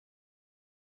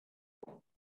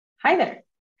Hi there.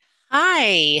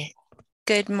 Hi,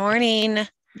 good morning.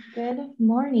 Good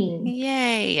morning.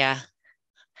 Yay.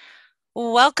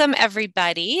 Welcome,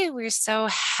 everybody. We're so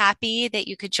happy that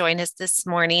you could join us this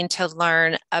morning to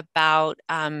learn about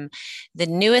the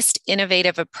newest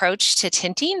innovative approach to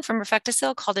tinting from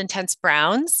RefectoCil called Intense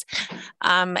Browns.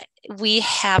 Um, we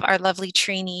have our lovely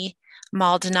Trini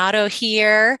Maldonado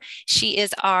here. She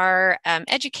is our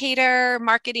educator,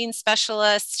 marketing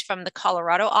specialist from the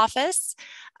Colorado office.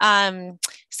 Um,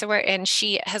 and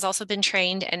she has also been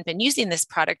trained and been using this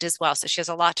product as well. So she has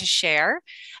a lot to share.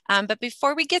 But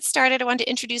before we get started, I want to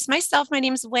introduce myself. My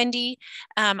name is Wendy.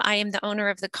 I am the owner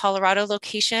of the Colorado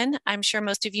location. I'm sure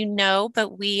most of you know,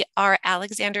 but we are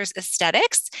Alexander's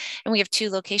Aesthetics, and we have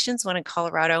two locations, one in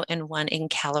Colorado and one in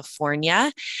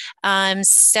California.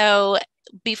 So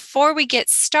before we get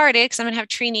started, because I'm going to have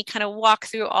Trini kind of walk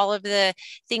through all of the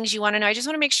things you want to know, I just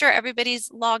want to make sure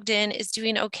everybody's logged in, is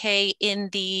doing okay in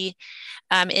the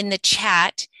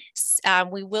chat.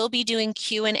 We will be doing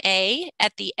Q&A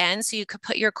at the end, so you could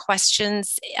put your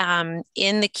questions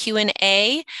in the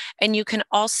Q&A, and you can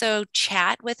also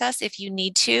chat with us if you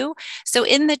need to. So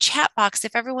in the chat box,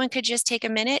 if everyone could just take a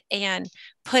minute and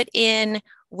put in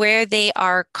where they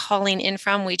are calling in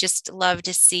from. We just love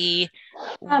to see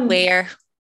Um, where.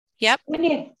 Yep.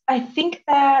 Wendy, I think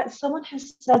that someone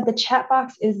has said the chat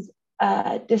box is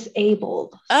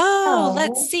disabled. Oh,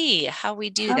 let's So see how we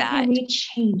do how can that. we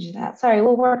change that? Sorry,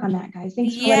 we'll work on that, guys.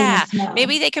 Thanks for letting Yeah, us know.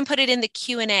 maybe they can put it in the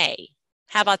Q&A.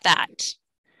 How about that?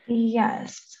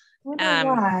 Yes. I wonder Um,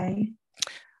 why.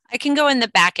 I can go in the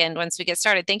back end once we get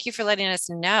started. Thank you for letting us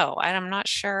know. I'm not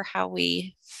sure how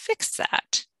we fix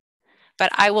that, but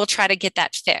I will try to get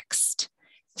that fixed.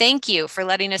 Thank you for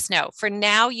letting us know. For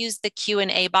now, use the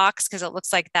Q&A box because it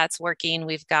looks like that's working.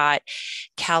 We've got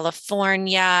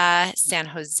California, San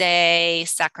Jose,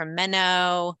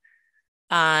 Sacramento.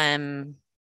 Um,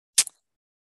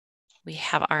 we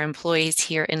have our employees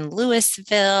here in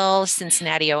Louisville,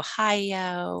 Cincinnati,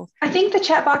 Ohio. I think the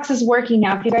chat box is working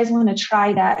now. If you guys want to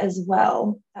try that as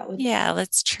well, that would Yeah,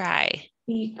 let's try.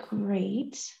 be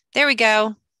great. There we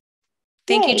go.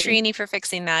 Thank you, Yay. Trini, for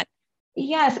fixing that.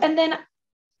 Yes. And then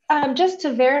just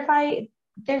to verify,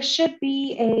 there should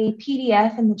be a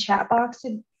PDF in the chat box.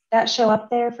 Did that show up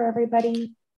there for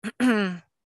everybody?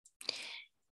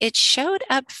 It showed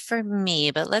up for me,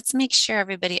 but let's make sure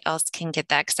everybody else can get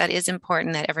that because that is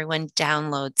important that everyone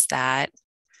downloads that.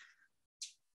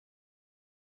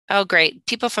 Oh, great.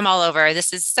 People from all over.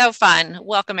 This is so fun.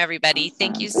 Welcome, everybody.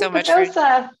 Thank you Awesome. so much for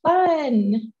Rupacosa,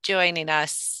 fun. joining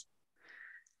us.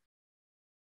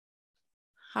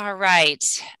 All right.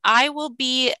 I will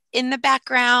be in the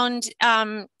background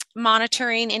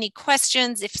monitoring any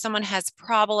questions. If someone has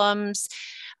problems,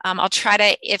 I'll try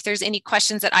to, if there's any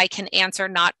questions that I can answer,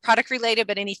 not product related,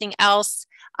 but anything else,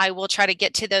 I will try to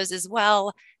get to those as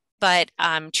well. But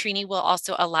Trini will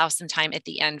also allow some time at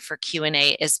the end for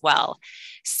Q&A as well.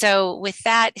 So with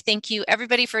that, thank you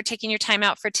everybody for taking your time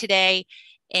out for today.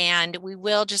 And we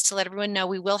will, just to let everyone know,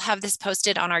 we will have this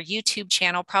posted on our YouTube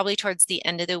channel probably towards the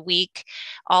end of the week.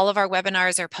 All of our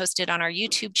webinars are posted on our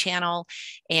YouTube channel,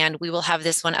 and we will have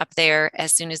this one up there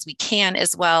as soon as we can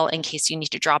as well, in case you need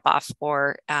to drop off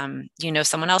or you know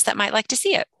someone else that might like to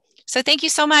see it. So thank you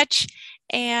so much,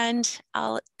 and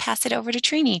I'll pass it over to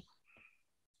Trini.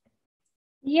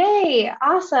 Yay,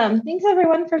 awesome. Thanks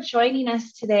everyone for joining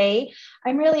us today.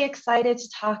 I'm really excited to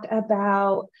talk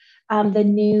about the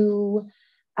new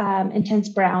Intense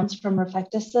Browns from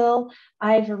RefectoCil.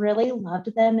 I've really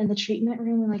loved them in the treatment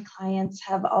room, and my clients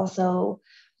have also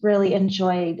really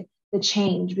enjoyed the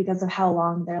change because of how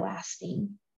long they're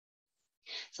lasting.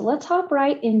 So let's hop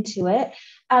right into it.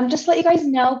 Just to let you guys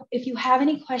know, if you have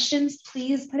any questions,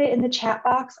 please put it in the chat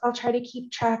box. I'll try to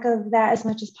keep track of that as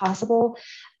much as possible.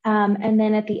 And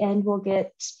then at the end, we'll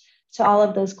get to all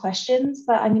of those questions,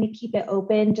 but I'm going to keep it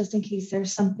open just in case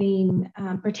there's something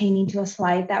pertaining to a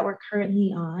slide that we're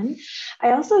currently on.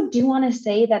 I also do want to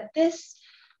say that this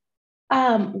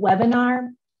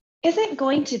webinar isn't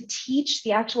going to teach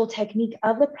the actual technique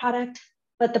of the product,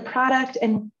 but the product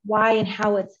and why and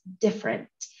how it's different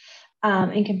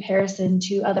in comparison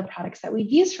to other products that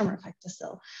we've used from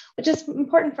RefectoCil, which is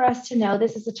important for us to know.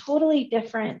 This is a totally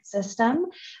different system.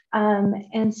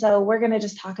 And so we're going to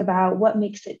just talk about what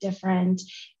makes it different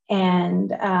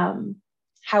and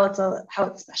how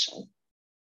it's special.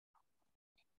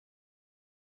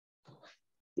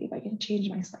 See if I can change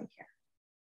my slide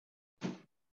here.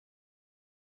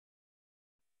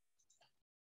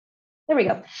 There we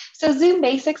go. So Zoom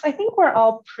basics, I think we're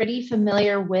all pretty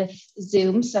familiar with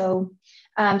Zoom. So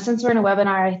Since we're in a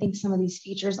webinar, I think some of these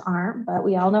features aren't, but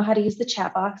we all know how to use the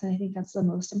chat box, and I think that's the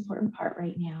most important part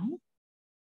right now.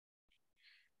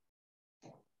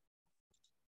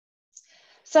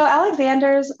 So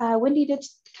Alexander's, Wendy did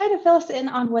kind of fill us in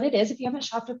on what it is. If you haven't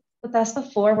shopped with us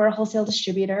before, we're a wholesale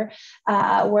distributor.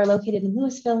 We're located in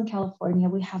Louisville, in California.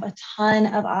 We have a ton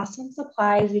of awesome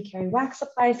supplies. We carry wax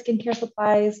supplies, skincare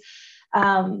supplies,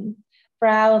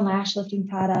 brow and lash lifting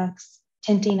products,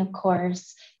 tinting, of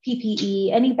course,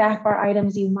 PPE, any back bar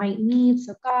items you might need,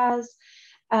 so gauze.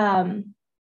 I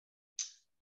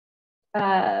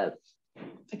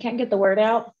can't get the word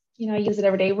out. You know, I use it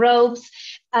every day. Robes.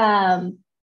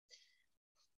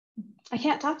 I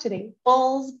can't talk today.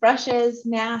 Bowls, brushes,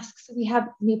 masks. We have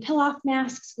new peel-off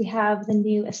masks. We have the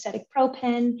new Aesthetic Pro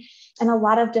pen and a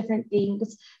lot of different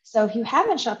things. So if you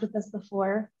haven't shopped with us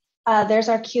before, there's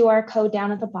our QR code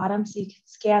down at the bottom. So you can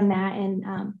scan that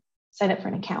and sign up for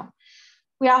an account.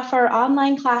 We offer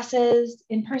online classes,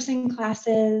 in-person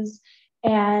classes,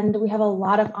 and we have a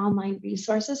lot of online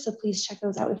resources. So please check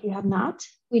those out if you have not.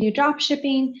 We do drop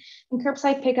shipping and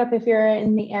curbside pickup if you're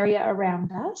in the area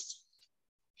around us.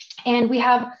 And we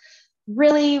have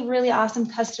really, really awesome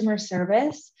customer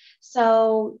service.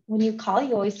 So when you call,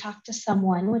 you always talk to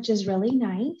someone, which is really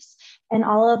nice. And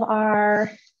all of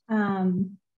our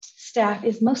staff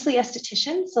is mostly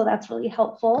estheticians. So that's really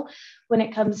helpful when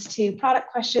it comes to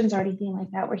product questions or anything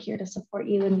like that. We're here to support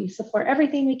you, and we support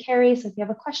everything we carry. So if you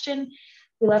have a question,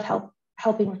 we love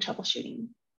helping with troubleshooting.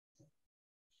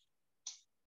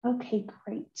 Okay,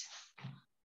 great.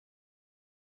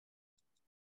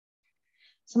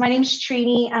 So my name's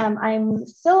Trini. I'm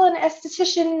still an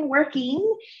esthetician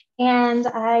working, and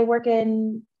I work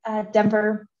in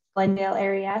Denver, Glendale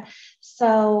area.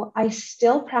 So I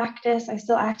still practice. I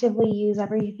still actively use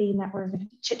everything that we're going to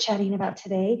be chit-chatting about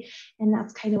today. And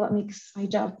that's kind of what makes my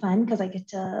job fun, because I get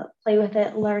to play with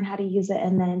it, learn how to use it,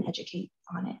 and then educate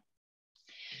on it.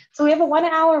 So we have a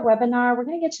 1-hour webinar. We're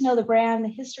going to get to know the brand, the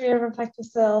history of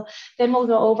RefectoCil. Then we'll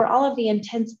go over all of the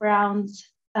IntenseBrow's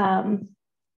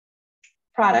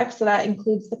products. So that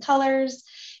includes the colors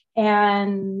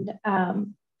and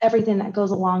everything that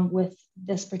goes along with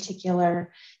this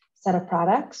particular set of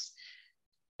products.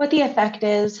 What the effect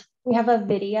is, we have a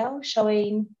video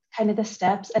showing kind of the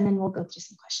steps, and then we'll go through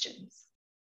some questions.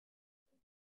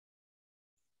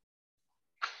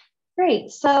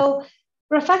 Great. So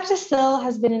RefectoCil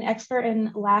has been an expert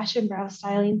in lash and brow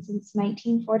styling since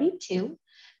 1942.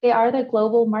 They are the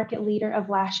global market leader of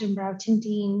lash and brow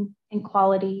tinting and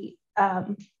quality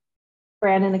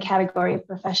brand in the category of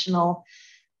professional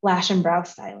lash and brow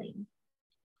styling.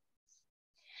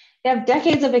 They have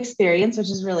decades of experience,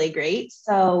 which is really great.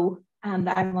 So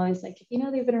I'm always like, if you know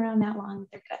they've been around that long,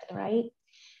 they're good, right?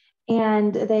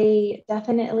 And they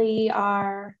definitely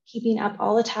are keeping up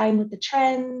all the time with the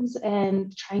trends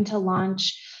and trying to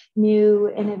launch new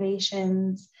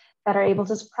innovations that are able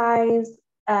to surprise,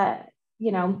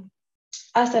 you know,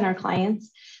 us and our clients,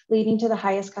 leading to the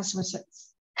highest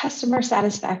customer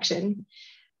satisfaction.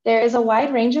 There is a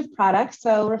wide range of products.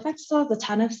 So RefectoCil has a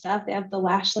ton of stuff. They have the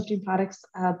lash lifting products,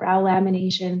 brow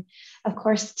lamination, of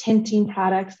course, tinting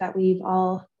products that we've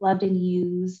all loved and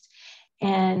used,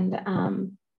 and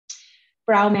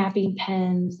brow mapping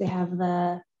pens. They have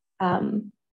the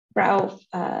brow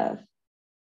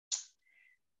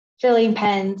filling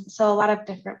pens. So a lot of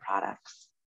different products.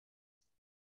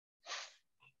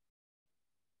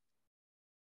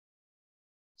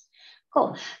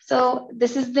 Cool. So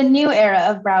this is the new era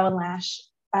of brow and lash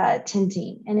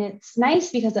tinting. And it's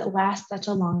nice because it lasts such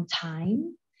a long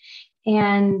time.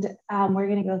 And we're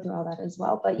going to go through all that as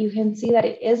well. But you can see that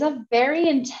it is a very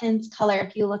intense color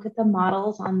if you look at the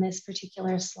models on this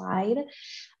particular slide.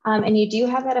 And you do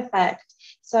have that effect.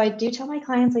 So I do tell my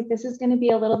clients, like, this is going to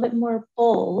be a little bit more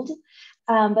bold,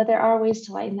 but there are ways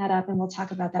to lighten that up. And we'll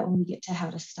talk about that when we get to how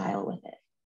to style with it.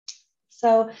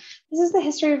 So this is the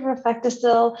history of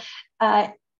RefectoCil.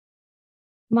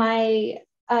 My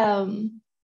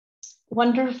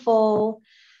wonderful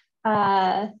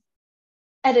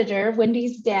editor,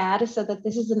 Wendy's dad, said that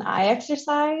this is an eye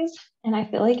exercise, and I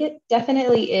feel like it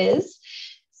definitely is.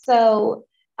 So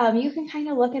you can kind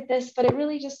of look at this, but it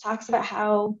really just talks about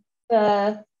how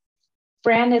the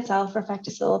brand itself,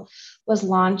 RefectoCil, was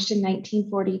launched in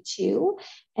 1942,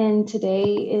 and today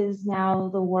is now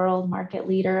the world market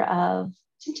leader of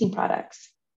tinting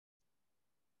products.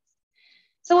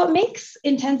 So what makes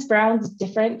IntenseBrow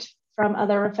different from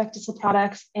other RefectoCil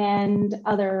products and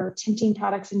other tinting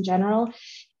products in general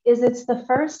is it's the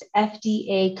first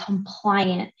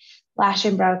FDA-compliant lash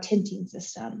and brow tinting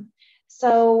system.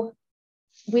 So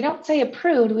we don't say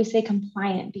approved, we say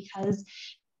compliant, because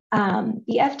The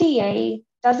FDA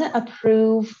doesn't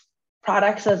approve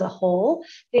products as a whole.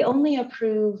 They only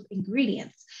approve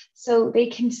ingredients. So they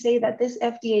can say that this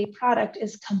FDA product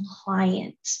is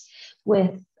compliant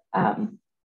with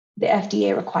the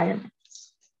FDA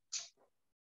requirements,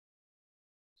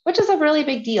 which is a really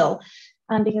big deal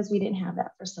because we didn't have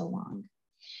that for so long.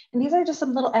 And these are just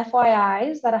some little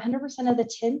FYIs that 100% of the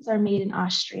tints are made in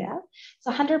Austria.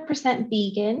 It's 100%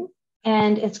 vegan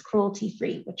and it's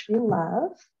cruelty-free, which we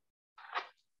love.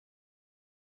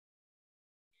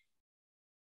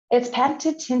 It's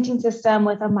patented tinting system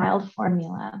with a mild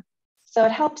formula. So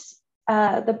it helps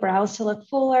the brows to look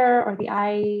fuller or the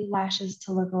eyelashes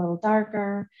to look a little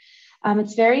darker.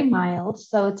 It's very mild,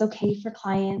 so it's okay for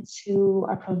clients who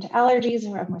are prone to allergies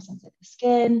or have more sensitive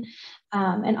skin.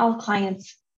 And all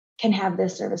clients can have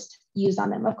this service used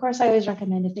on them. Of course, I always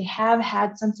recommend if they have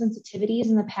had some sensitivities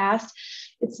in the past,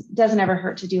 it doesn't ever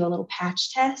hurt to do a little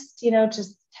patch test,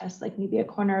 just test like maybe a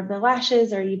corner of the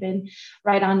lashes or even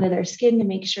right onto their skin to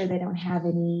make sure they don't have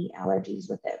any allergies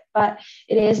with it. But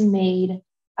it is made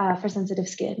for sensitive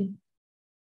skin.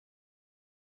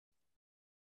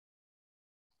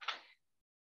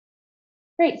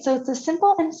 Great, so it's a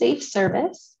simple and safe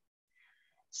service.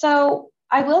 So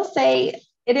I will say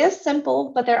it is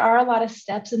simple, but there are a lot of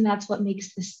steps and that's what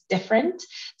makes this different.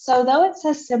 So though it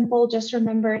says simple, just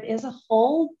remember it is a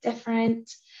whole different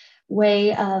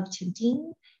way of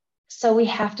tinting. So we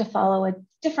have to follow a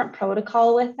different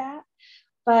protocol with that,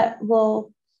 but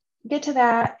we'll get to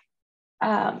that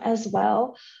as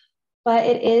well. But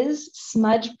it is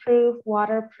smudge proof,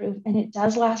 waterproof, and it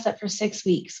does last up for 6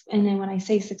 weeks. And then when I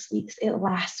say 6 weeks, it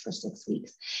lasts for 6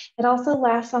 weeks. It also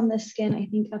lasts on the skin, I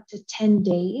think, up to 10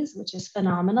 days, which is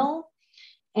phenomenal.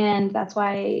 And that's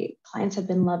why clients have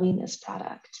been loving this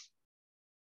product.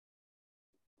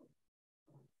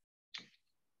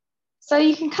 So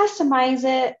you can customize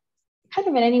it kind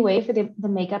of in any way for the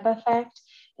makeup effect.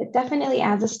 It definitely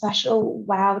adds a special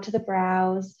wow to the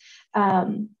brows.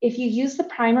 If you use the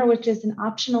primer, which is an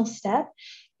optional step,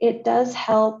 it does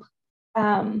help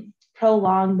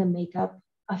prolong the makeup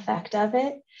effect of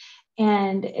it.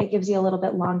 And it gives you a little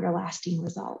bit longer lasting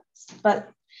results. But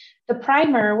the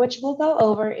primer, which we'll go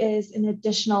over, is an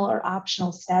additional or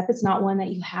optional step. It's not one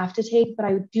that you have to take, but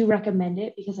I do recommend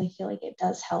it because I feel like it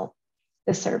does help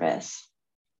the service.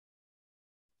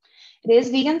 It is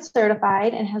vegan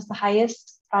certified and has the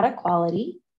highest product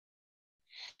quality.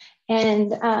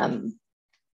 And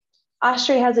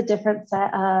Austria has a different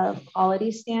set of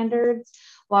quality standards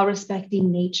while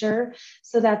respecting nature.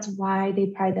 So that's why they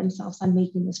pride themselves on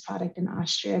making this product in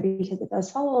Austria, because it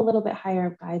does follow a little bit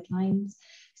higher guidelines.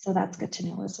 So that's good to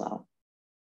know as well.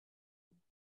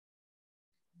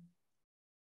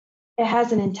 It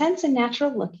has an intense and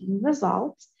natural looking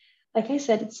result. Like I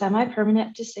said, it's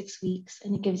semi-permanent up to 6 weeks,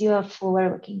 and it gives you a fuller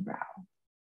looking brow.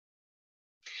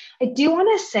 I do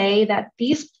want to say that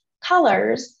these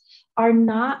colors are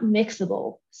not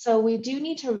mixable. So we do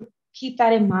need to keep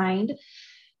that in mind.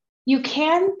 You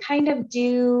can kind of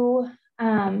do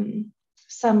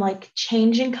some like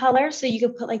change in color. So you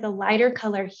could put like a lighter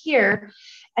color here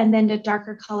and then a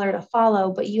darker color to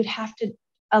follow, but you'd have to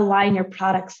align your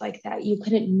products like that. You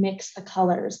couldn't mix the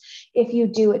colors. If you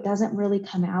do, it doesn't really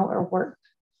come out or work.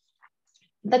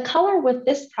 The color with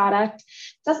this product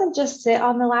doesn't just sit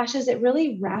on the lashes, it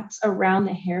really wraps around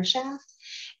the hair shaft.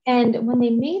 And when they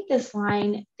made this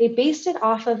line, they based it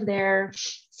off of their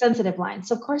sensitive line.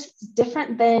 So of course it's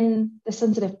different than the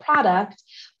sensitive product,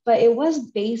 but it was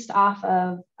based off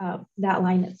of that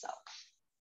line itself.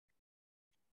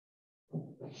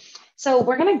 So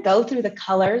we're gonna go through the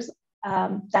colors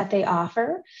that they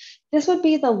offer. This would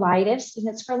be the lightest, and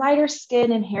it's for lighter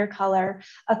skin and hair color,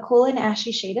 a cool and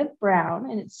ashy shade of brown,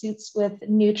 and it suits with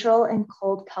neutral and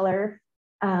cold color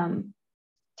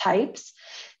types.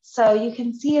 So you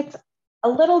can see it's a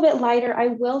little bit lighter. I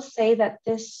will say that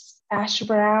this ash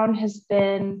brown has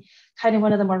been kind of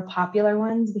one of the more popular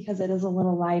ones because it is a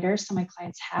little lighter. So my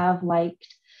clients have liked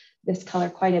this color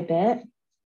quite a bit.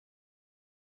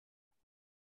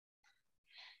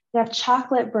 We have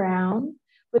chocolate brown,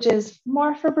 which is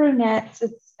more for brunettes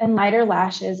and lighter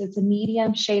lashes. It's a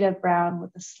medium shade of brown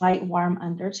with a slight warm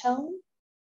undertone.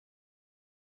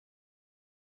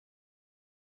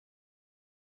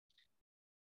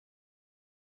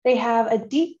 They have a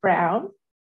deep brown,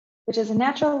 which is a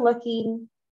natural looking,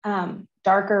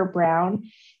 darker brown.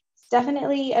 It's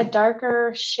definitely a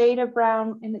darker shade of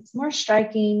brown and it's more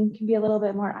striking, can be a little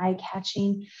bit more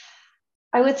eye-catching.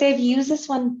 I would say I've used this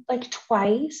one like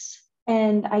twice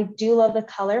and I do love the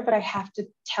color, but I have to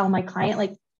tell my client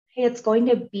like, hey, it's going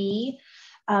to be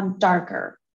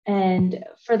darker. And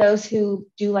for those who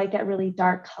do like that really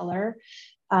dark color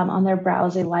on their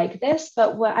brows, they like this.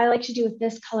 But what I like to do with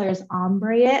this color is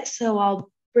ombre it. So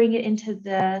I'll bring it into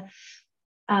the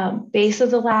base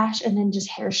of the lash and then just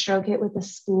hair stroke it with a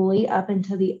spoolie up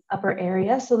into the upper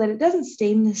area so that it doesn't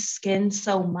stain the skin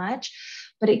so much,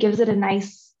 but it gives it a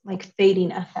nice like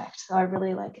fading effect. So I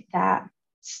really like that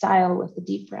style with the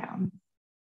deep brown.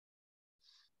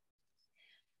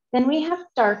 Then we have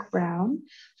dark brown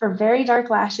for very dark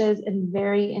lashes and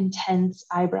very intense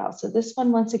eyebrows. So this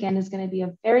one, once again, is going to be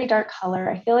a very dark color.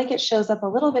 I feel like it shows up a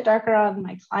little bit darker on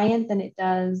my client than it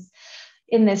does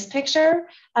in this picture.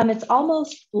 It's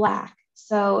almost black.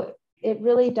 So it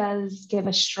really does give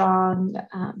a strong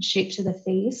shape to the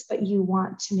face, but you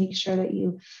want to make sure that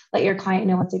you let your client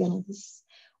know, once again, this,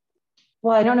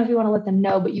 well, I don't know if you want to let them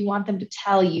know, but you want them to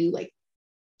tell you, like,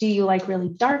 do you like really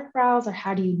dark brows or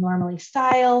how do you normally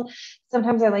style?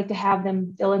 Sometimes I like to have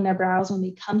them fill in their brows when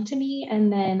they come to me,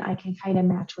 and then I can kind of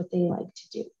match what they like to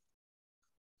do.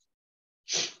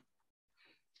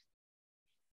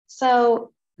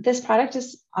 So this product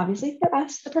is obviously for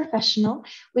us, the professional.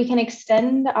 We can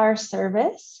extend our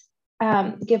service,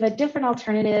 give a different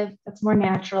alternative that's more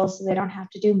natural so they don't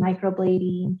have to do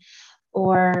microblading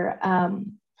or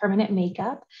permanent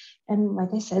makeup. And like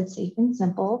I said, safe and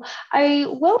simple. I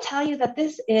will tell you that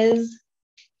this is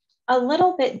a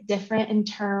little bit different in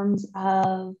terms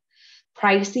of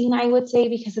pricing, I would say,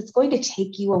 because it's going to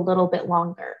take you a little bit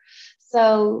longer.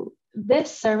 So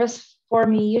this service for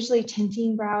me, usually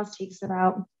tinting brows takes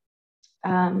about,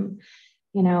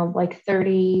 like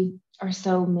 30 or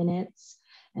so minutes.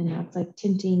 And that's like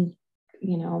tinting,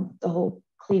 the whole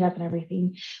cleanup and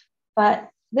everything. But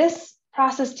this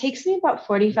process takes me about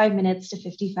 45 minutes to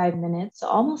 55 minutes, so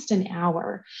almost an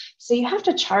hour. So you have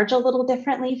to charge a little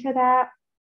differently for that.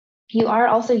 You are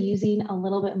also using a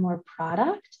little bit more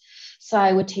product. So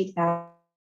I would take that.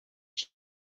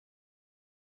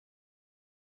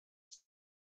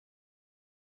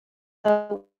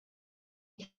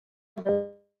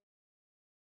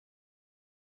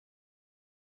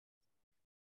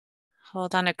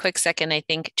 Hold on a quick second. I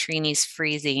think Trini's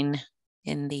freezing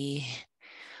in the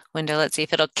window. Let's see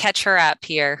if it'll catch her up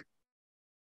here.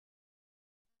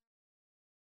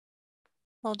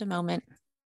 Hold a moment.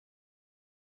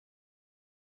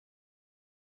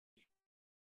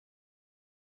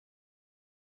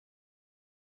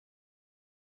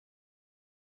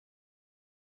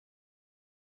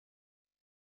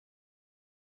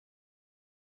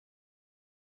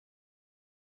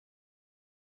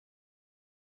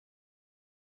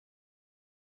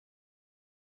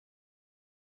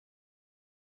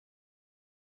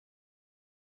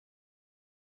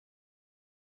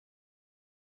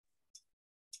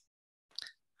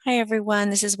 Hi,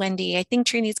 everyone. This is Wendy. I think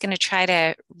Trini's going to try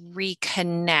to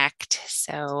reconnect.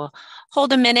 So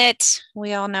hold a minute.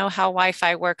 We all know how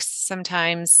Wi-Fi works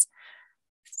sometimes.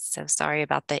 So sorry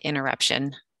about the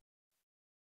interruption.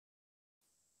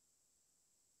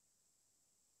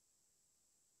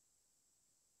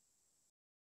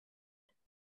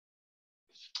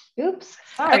 Oops,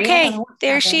 sorry. Okay,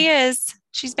 there she is.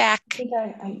 She's back. I think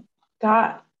I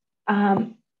got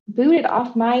booted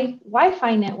off my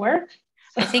Wi-Fi network.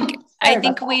 So I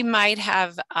think we might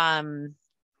have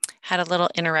had a little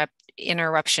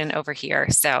interruption over here.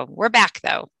 So we're back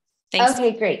though. Thanks.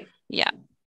 Okay, great. Yeah.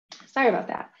 Sorry about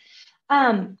that.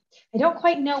 I don't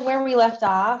quite know where we left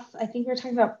off. I think we were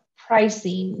talking about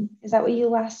pricing. Is that what you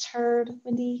last heard,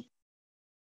 Wendy?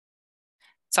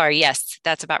 Sorry, yes,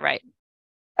 that's about right.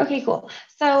 Okay, cool.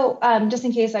 So just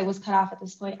in case I was cut off at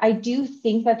this point, I do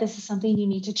think that this is something you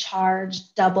need to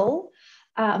charge double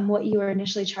what you were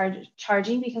initially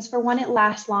charging, because for one, it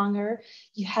lasts longer.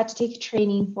 You had to take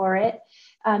training for it.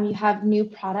 You have new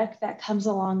product that comes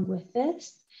along with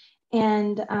this,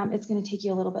 and it's going to take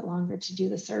you a little bit longer to do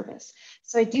the service.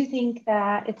 So I do think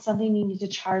that it's something you need to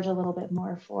charge a little bit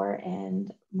more for.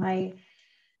 And my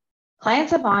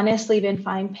clients have honestly been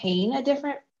fine paying a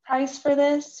different price for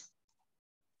this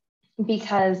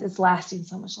because it's lasting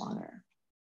so much longer.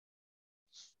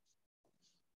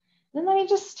 Then let me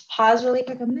just pause really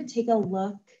quick. I'm going to take a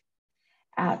look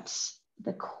at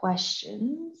the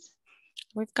questions.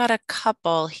 We've got a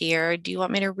couple here. Do you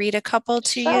want me to read a couple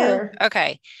to Sure. you?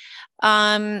 Okay.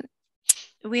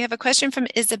 We have a question from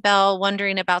Isabel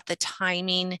wondering about the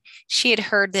timing. She had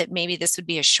heard that maybe this would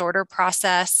be a shorter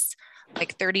process,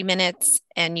 like 30 minutes,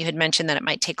 and you had mentioned that it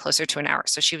might take closer to an hour.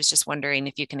 So she was just wondering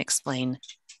if you can explain.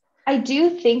 I do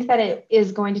think that it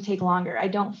is going to take longer. I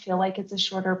don't feel like it's a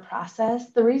shorter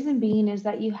process. The reason being is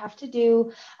that you have to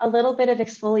do a little bit of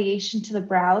exfoliation to the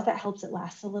brows that helps it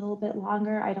last a little bit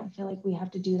longer. I don't feel like we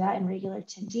have to do that in regular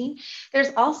tinting.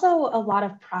 There's also a lot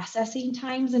of processing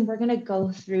times, and we're going to go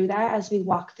through that as we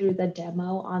walk through the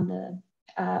demo on the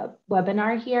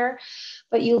webinar here.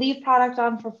 But you leave product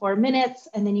on for 4 minutes,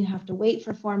 and then you have to wait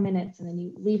for 4 minutes, and then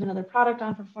you leave another product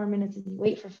on for 4 minutes, and you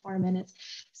wait for 4 minutes.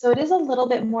 So it is a little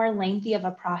bit more lengthy of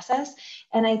a process.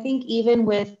 And I think even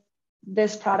with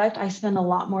this product, I spend a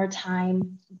lot more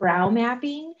time brow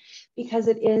mapping because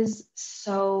it is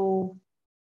so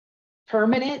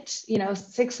permanent.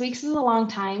 6 weeks is a long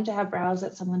time to have brows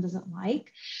that someone doesn't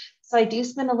like. So I do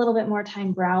spend a little bit more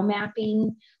time brow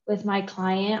mapping with my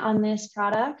client on this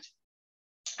product.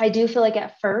 I do feel like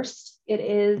at first it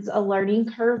is a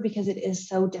learning curve because it is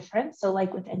so different. So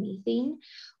like with anything,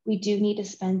 we do need to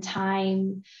spend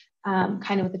time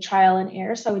kind of with the trial and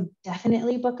error. So I would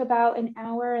definitely book about an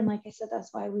hour. And like I said, that's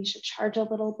why we should charge a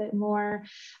little bit more.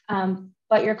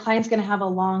 But your client's going to have a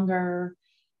longer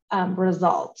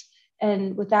result.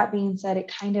 And with that being said, it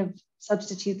kind of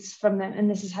substitutes from them. And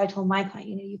this is how I told my client,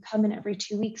 you come in every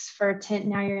 2 weeks for a tint.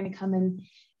 Now you're going to come in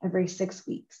every 6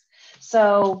 weeks.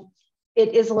 So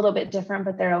it is a little bit different,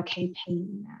 but they're okay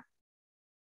paying that.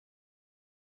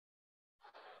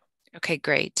 Okay,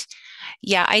 great.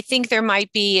 Yeah, I think there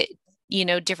might be,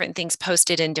 different things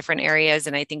posted in different areas.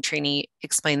 And I think Trini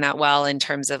explained that well in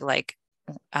terms of like,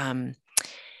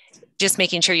 just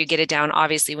making sure you get it down.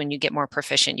 Obviously, when you get more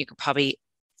proficient, you could probably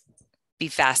be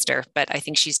faster, but I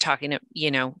think she's talking,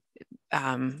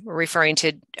 referring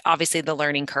to obviously the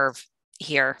learning curve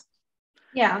here.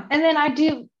 Yeah. And then I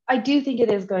do think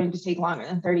it is going to take longer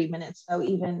than 30 minutes, though,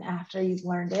 even after you've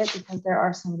learned it, because there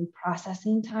are so many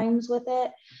processing times with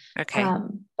it. Okay.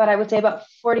 But I would say about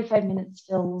 45 minutes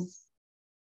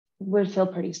would feel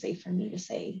pretty safe for me to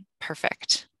say.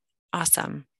 Perfect.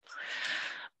 Awesome.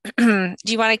 Do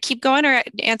you want to keep going or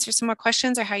answer some more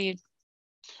questions, or how you?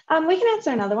 We can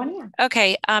answer another one. Yeah.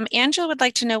 Okay. Angela would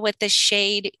like to know what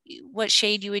shade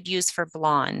you would use for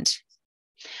blonde.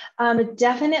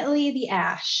 Definitely the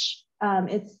ash.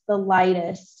 It's the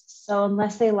lightest. So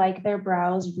unless they like their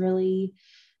brows really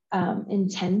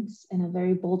intense and a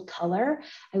very bold color,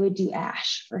 I would do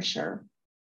ash for sure.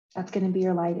 That's going to be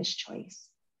your lightest choice.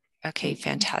 Okay,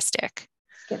 fantastic.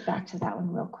 Let's get back to that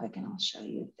one real quick, and I'll show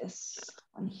you this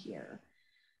one here.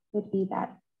 Would be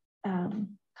that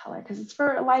color because it's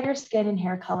for lighter skin and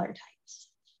hair color types.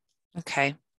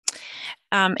 Okay.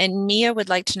 And Mia would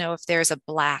like to know if there's a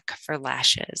black for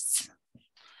lashes.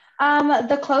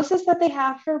 The closest that they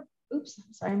have for, oops,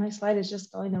 sorry, my slide is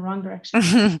just going the wrong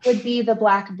direction, would be the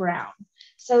black brown.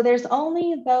 So there's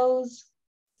only those,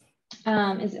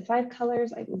 is it 5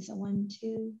 colors? I believe so. 1,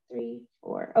 2, 3,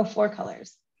 4. Oh, 4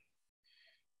 colors.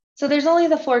 So there's only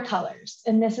the 4 colors,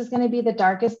 and this is going to be the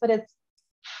darkest, but it's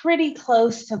pretty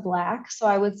close to black. So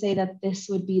I would say that this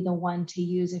would be the one to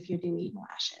use if you're doing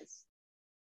lashes.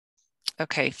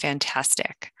 Okay,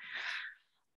 fantastic.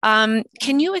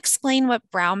 Can you explain what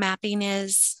brow mapping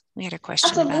is? We had a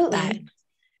question about that.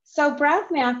 So brow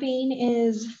mapping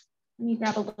is, let me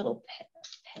grab a little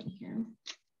pen here.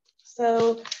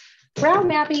 So brow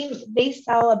mapping, they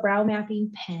sell a brow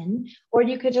mapping pen, or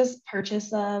you could just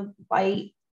purchase a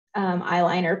white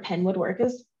eyeliner pen would work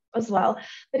as well.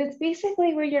 But it's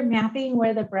basically where you're mapping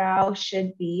where the brow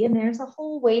should be. And there's a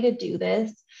whole way to do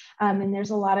this. And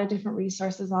there's a lot of different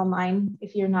resources online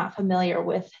if you're not familiar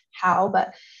with how,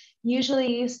 but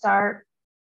usually you start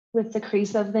with the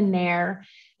crease of the nair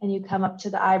and you come up to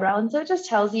the eyebrow. And so it just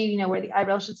tells you, where the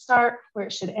eyebrow should start, where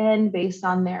it should end based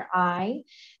on their eye,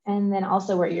 and then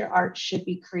also where your arch should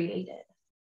be created.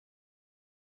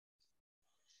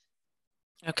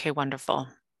 Okay, wonderful.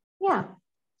 Yeah.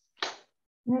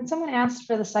 And then someone asked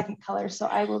for the second color, so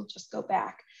I will just go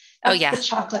back. That's the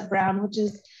chocolate brown, which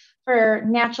is for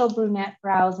natural brunette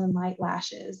brows and light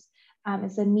lashes.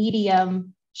 It's a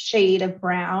medium shade of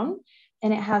brown,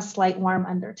 and it has slight warm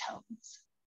undertones.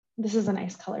 This is a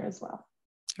nice color as well.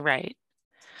 Right.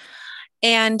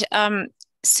 And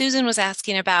Susan was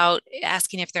asking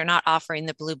if they're not offering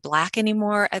the blue black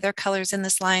anymore, other colors in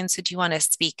this line. So do you want to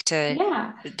speak to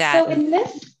that? So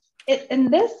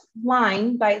in this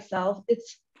line by itself,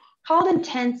 it's called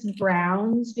intense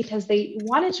browns because they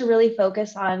wanted to really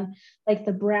focus on like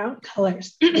the brown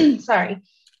colors. Sorry.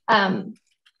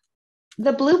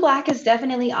 The blue black is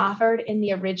definitely offered in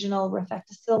the original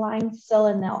RefectoCil line still,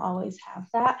 and they'll always have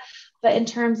that. But in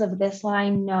terms of this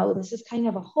line, no, this is kind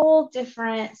of a whole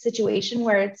different situation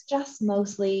where it's just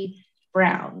mostly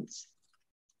browns,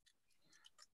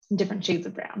 different shades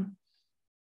of brown.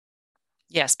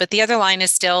 Yes, but the other line is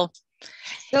still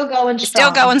going strong.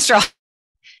 Still going strong.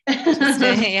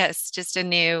 Just a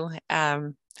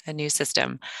new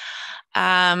system.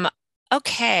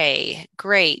 Okay,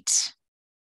 great.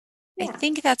 Yeah. I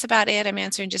think that's about it. I'm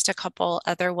answering just a couple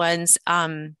other ones.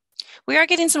 We are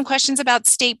getting some questions about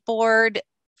state board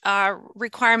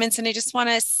requirements. And I just want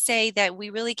to say that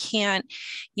we really can't,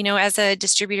 as a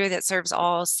distributor that serves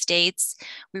all states,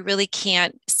 we really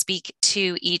can't speak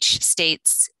to each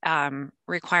state's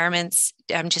requirements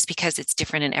just because it's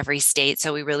different in every state.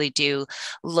 So we really do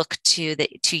look to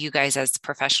you guys as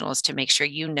professionals to make sure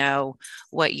you know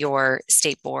what your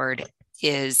state board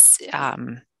is,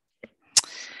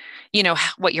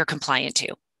 what you're compliant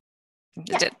to.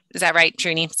 Yeah. Is that right,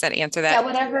 Trini? Does that answer that? Yeah,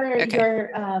 whatever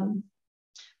your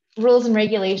rules and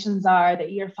regulations are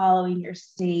that you're following your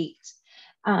state.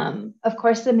 Of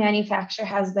course, the manufacturer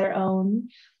has their own,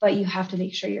 but you have to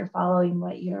make sure you're following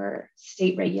what your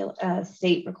state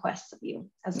requests of you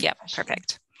as a professional.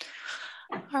 Perfect.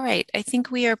 All right, I think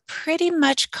we are pretty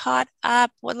much caught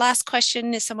up. One last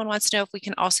question is someone wants to know if we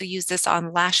can also use this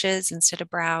on lashes instead of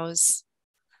brows.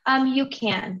 You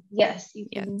can, yes, you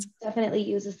can definitely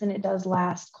use this, and it does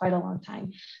last quite a long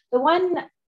time. The one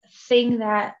thing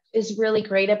that is really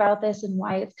great about this and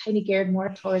why it's kind of geared more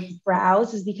towards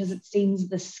brows is because it stains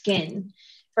the skin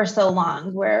for so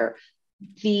long, where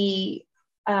the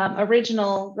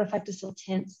original RefectoCil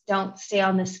tints don't stay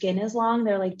on the skin as long.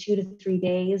 They're like 2 to 3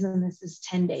 days, and this is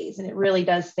 10 days, and it really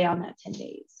does stay on that 10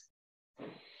 days.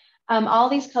 All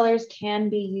these colors can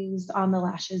be used on the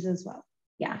lashes as well.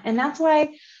 Yeah, and that's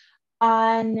why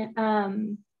on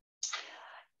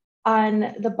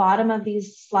the bottom of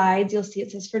these slides, you'll see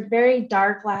it says for very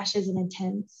dark lashes and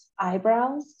intense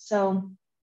eyebrows. So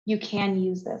you can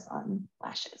use this on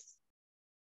lashes.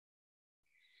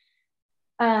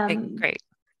 Great.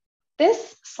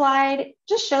 This slide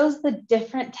just shows the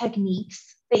different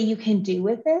techniques that you can do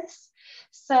with this.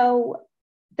 So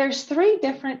there's 3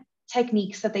 different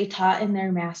techniques that they taught in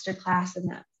their master class,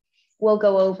 and that we'll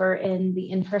go over in the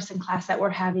in-person class that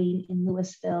we're having in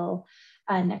Louisville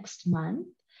next month.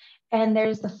 And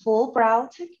there's the full brow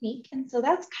technique. And so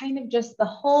that's kind of just the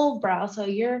whole brow. So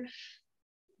you're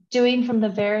doing from the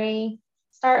very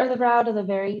start of the brow to the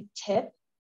very tip.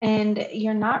 And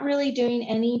you're not really doing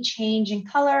any change in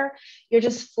color. You're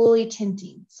just fully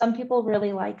tinting. Some people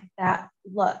really like that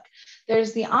look.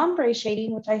 There's the ombre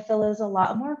shading, which I feel is a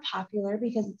lot more popular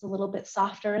because it's a little bit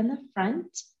softer in the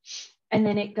front. And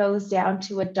then it goes down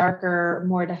to a darker,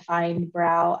 more defined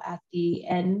brow at the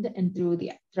end and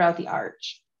throughout the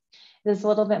arch. It is a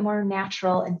little bit more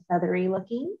natural and feathery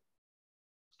looking.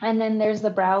 And then there's the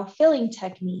brow filling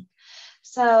technique.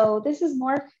 So this is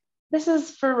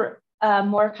for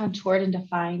more contoured and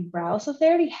defined brow. So if they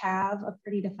already have a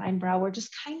pretty defined brow, we're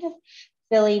just kind of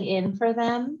filling in for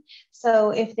them.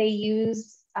 So if they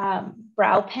use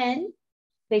brow pen,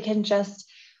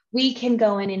 we can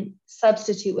go in and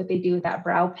substitute what they do with that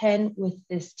brow pen with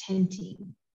this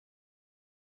tinting.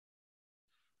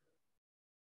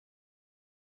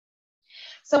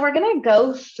 So we're gonna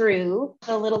go through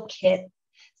the little kit.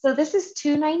 So this is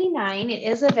 $2.99. It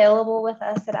is available with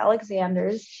us at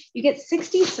Alexander's. You get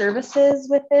 60 services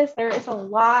with this. There is a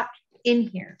lot in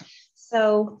here.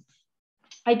 So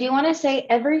I do wanna say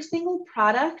every single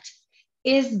product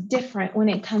is different when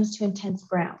it comes to intense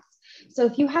browns. So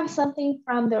if you have something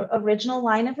from the original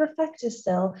line of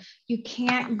RefectoCil, you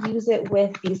can't use it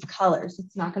with these colors.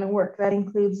 It's not going to work. That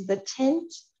includes the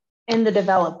tint and the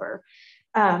developer,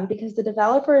 because the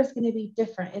developer is going to be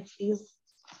different. It's these,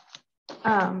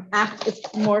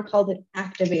 it's more called an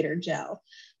activator gel.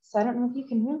 So I don't know if you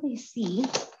can really see.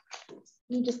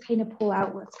 You just kind of pull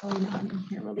out what's going on in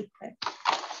here really quick.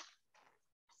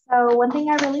 So one thing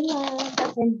I really love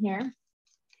that's in here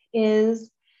is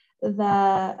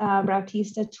the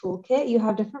Bautista toolkit. You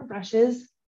have different brushes.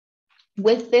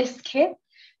 With this kit,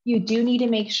 you do need to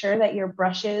make sure that your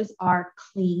brushes are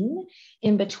clean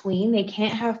in between. They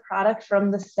can't have product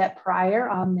from the step prior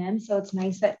on them. So it's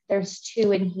nice that there's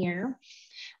 2 in here.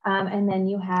 And then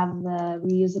you have the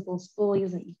reusable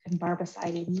spoolies that you can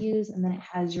barbicide and use. And then it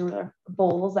has your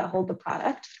bowls that hold the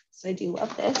product. So I do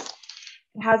love this.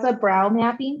 It has a brow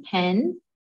mapping pen.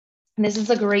 And this is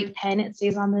a great pen. It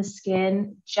stays on the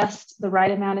skin just the right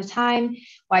amount of time,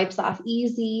 wipes off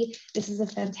easy. This is a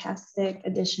fantastic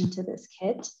addition to this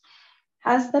kit.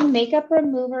 Has the makeup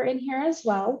remover in here as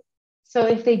well. So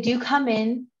if they do come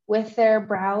in with their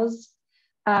brows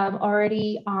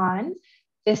already on,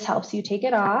 this helps you take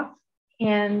it off.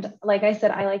 And like I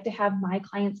said, I like to have my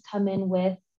clients come in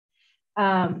with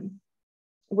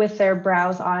with their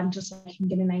brows on, just so I can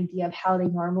get an idea of how they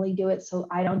normally do it. So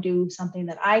I don't do something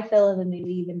that I feel and then they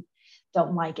even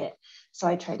don't like it. So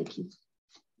I try to keep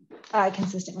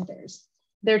consistent with theirs.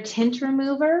 Their tint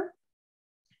remover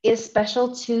is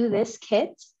special to this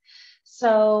kit.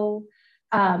 So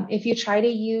if you try to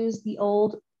use the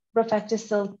old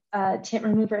RefectoCil tint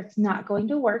remover, it's not going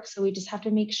to work. So we just have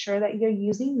to make sure that you're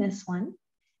using this one.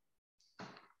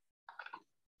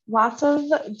 Lots of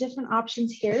different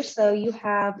options here. So you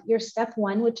have your step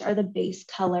one, which are the base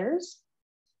colors.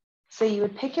 So you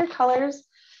would pick your colors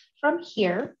from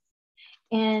here,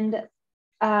 and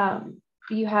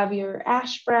you have your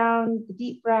ash brown, the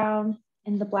deep brown,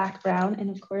 and the black brown, and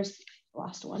of course, the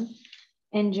last one,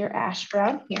 and your ash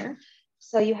brown here.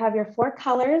 So you have your 4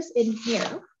 colors in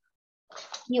here.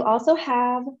 You also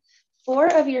have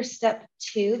 4 of your step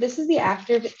 2. This is the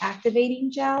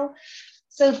activating gel.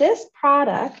 So this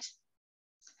product,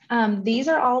 these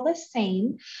are all the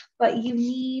same, but you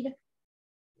need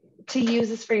to use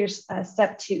this for your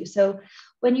step 2. So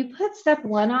when you put step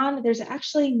 1 on, there's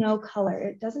actually no color.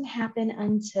 It doesn't happen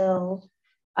until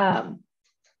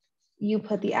you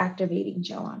put the activating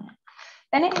gel on it.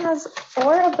 Then it has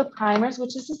 4 of the primers,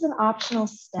 which this is an optional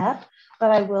step,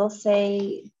 but I will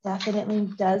say definitely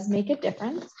does make a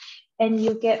difference. And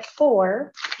you get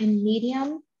 4 in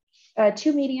medium,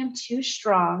 2 medium, 2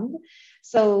 strong.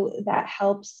 So that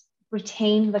helps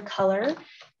retain the color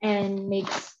and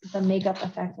makes the makeup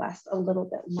effect last a little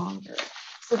bit longer.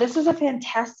 So this is a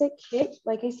fantastic kit.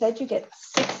 Like I said, you get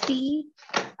 60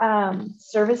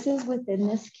 services within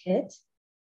this kit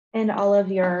and all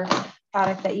of your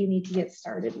product that you need to get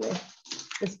started with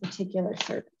this particular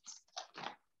service.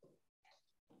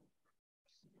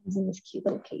 It's in this cute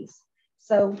little case.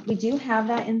 So we do have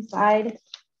that inside.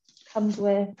 Comes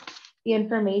with the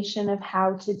information of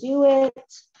how to do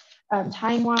it,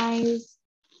 time-wise,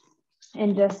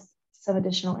 and just some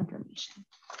additional information.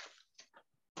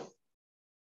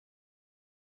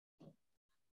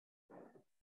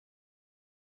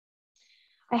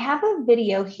 I have a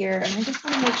video here, and I just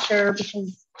want to make sure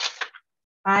because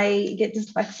I get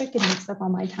dyslexic and mix up all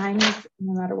my times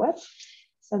no matter what.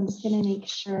 So I'm just going to make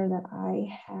sure that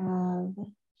I have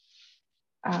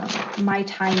my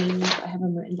timings. I have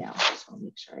them written down. So I just want to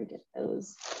make sure I get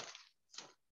those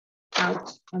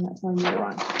out when that's when you're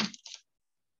on time.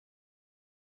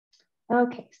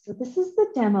 Okay, so this is the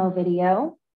demo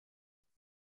video.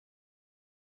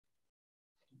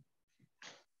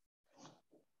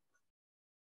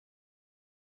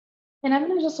 And I'm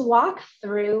going to just walk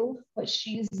through what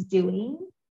she's doing.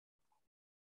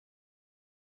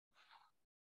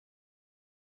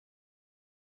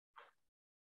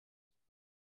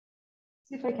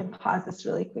 See if I can pause this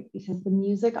really quick because the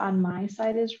music on my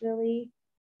side is really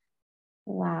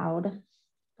loud,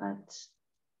 but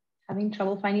having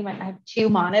trouble finding I have 2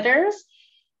 monitors.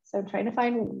 So I'm trying to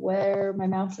find where my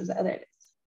mouse is. Oh, there it is.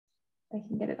 I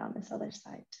can get it on this other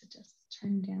side to just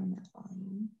turn down that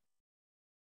volume.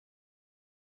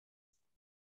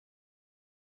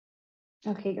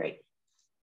 Okay, great.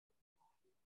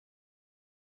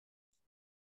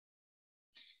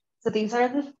 So these are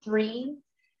the 3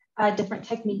 different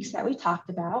techniques that we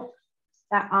talked about.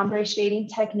 That ombre shading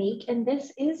technique, and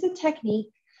this is a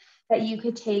technique that you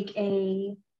could take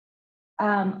a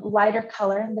lighter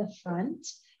color in the front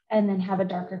and then have a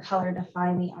darker color to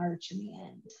find the arch in the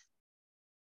end.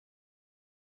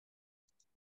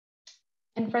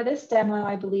 And for this demo,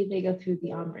 I believe they go through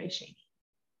the ombre shading.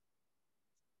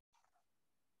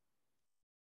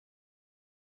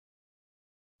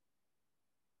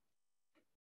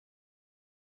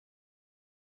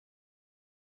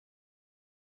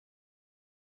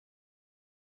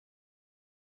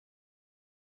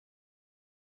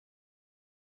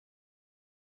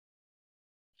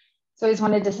 So we just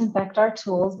want to disinfect our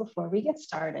tools before we get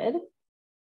started.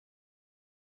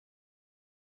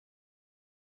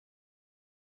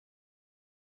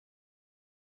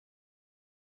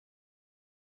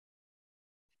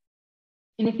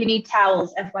 And if you need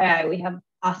towels, FYI, we have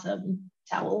awesome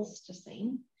towels, just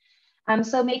saying.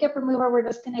 So makeup remover, we're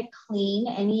just gonna clean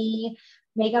any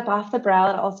makeup off the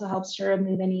brow. It also helps to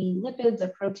remove any lipids or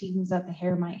proteins that the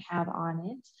hair might have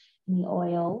on it, any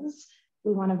oils.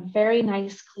 We want a very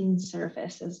nice clean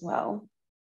surface as well.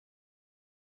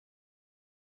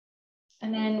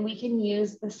 And then we can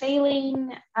use the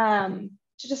saline to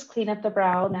just clean up the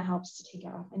brow, and that helps to take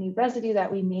off any residue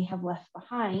that we may have left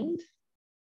behind.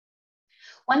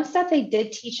 One step they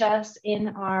did teach us in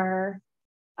our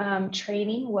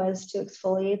training was to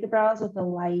exfoliate the brows with a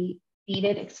light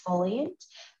beaded exfoliant,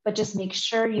 but just make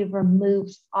sure you've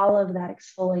removed all of that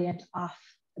exfoliant off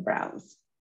the brows.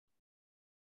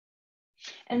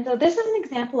 And so this is an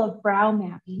example of brow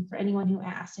mapping for anyone who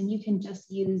asked, and you can just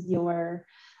use your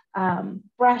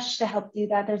brush to help do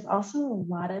that. There's also a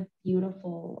lot of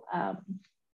beautiful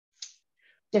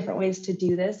different ways to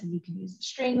do this, and you can use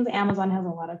strings. Amazon has a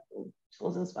lot of cool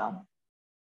tools as well.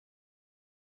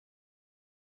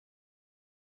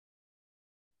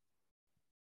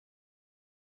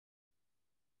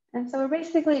 And so we're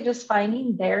basically just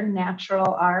finding their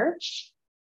natural arch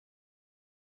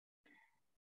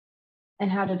and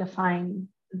how to define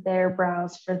their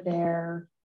brows for their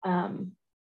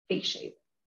face shape.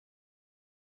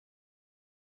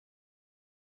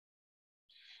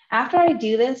 After I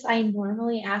do this, I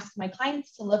normally ask my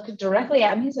clients to look directly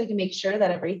at me so I can make sure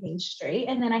that everything's straight.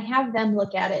 And then I have them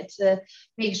look at it to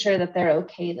make sure that they're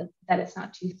okay, that it's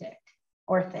not too thick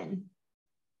or thin.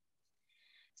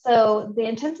 So the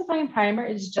intensifying primer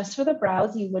is just for the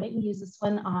brows. You wouldn't use this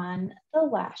one on the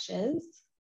lashes.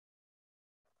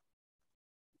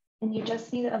 And you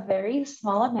just need a very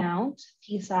small amount,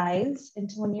 pea size,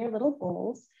 into one of your little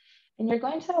bowls. And you're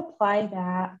going to apply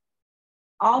that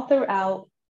all throughout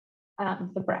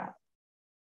the brow.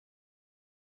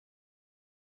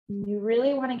 You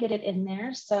really want to get it in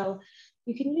there. So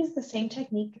you can use the same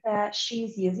technique that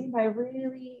she's using by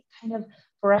really kind of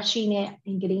brushing it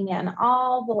and getting it on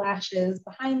all the lashes,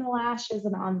 behind the lashes,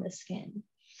 and on the skin.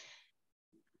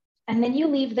 And then you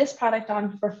leave this product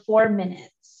on for 4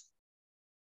 minutes.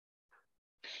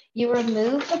 You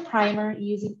remove the primer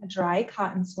using a dry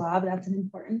cotton swab. That's an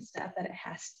important step, that it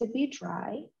has to be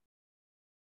dry.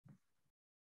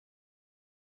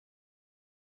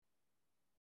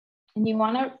 And you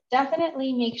want to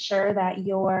definitely make sure that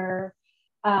you're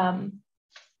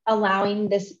allowing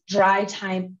this dry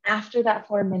time after that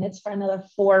 4 minutes for another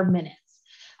 4 minutes.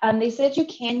 They said you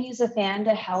can use a fan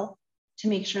to help to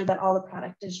make sure that all the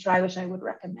product is dry, which I would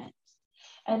recommend.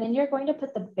 And then you're going to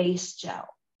put the base gel.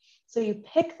 So you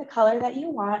pick the color that you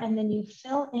want, and then you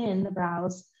fill in the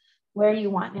brows where you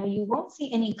want. Now you won't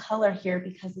see any color here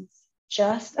because it's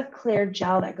just a clear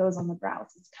gel that goes on the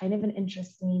brows. It's kind of an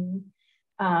interesting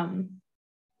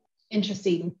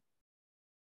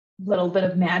little bit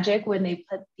of magic when they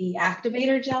put the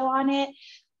activator gel on it,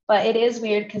 but it is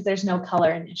weird because there's no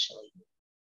color initially.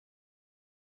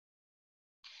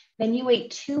 Then you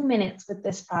wait 2 minutes with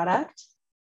this product,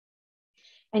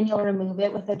 and you'll remove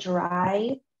it with a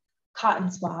dry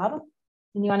cotton swab.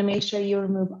 And you want to make sure you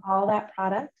remove all that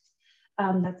product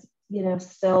that's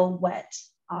still wet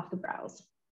off the brows.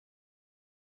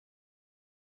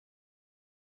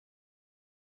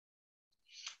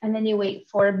 And then you wait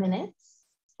 4 minutes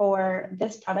for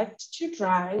this product to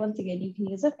dry. Once again, you can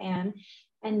use a fan,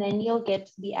 and then you'll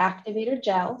get the activator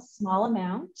gel, small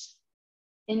amount,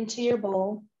 into your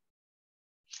bowl.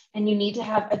 And you need to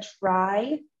have a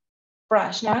dry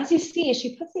brush. Now, as you see, as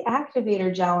she puts the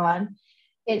activator gel on,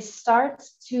 it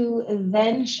starts to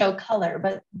then show color,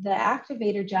 but the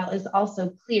activator gel is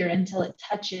also clear until it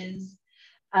touches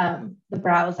the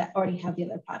brows that already have the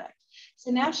other product.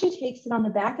 So now she takes it on the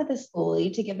back of the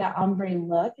spoolie to give that ombre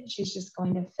look, and she's just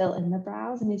going to fill in the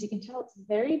brows. And as you can tell, it's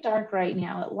very dark right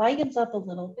now. It lightens up a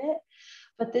little bit,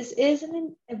 but this is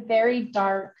a very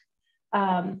dark,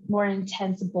 more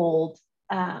intense, bold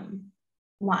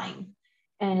line.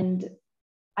 And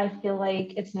I feel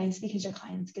like it's nice because your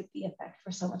clients get the effect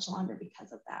for so much longer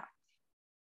because of that.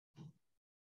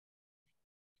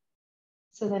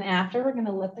 So then after, we're going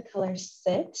to let the color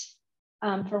sit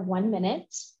for 1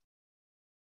 minute.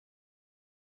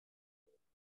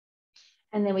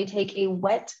 And then we take a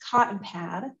wet cotton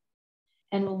pad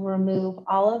and we'll remove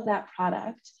all of that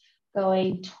product,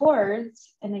 going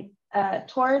towards and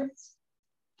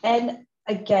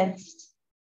against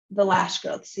the lash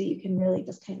growth. So you can really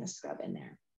just kind of scrub in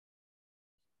there.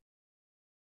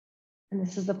 And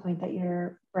this is the point that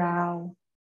your brow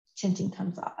tinting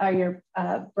comes off, or your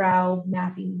brow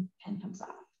mapping pen comes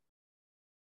off.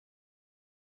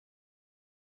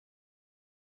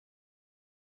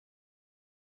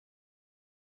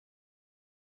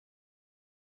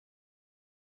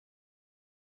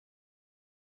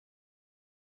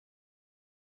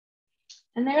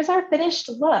 And there's our finished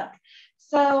look.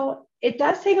 So it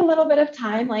does take a little bit of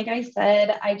time. Like I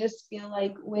said, I just feel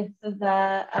like with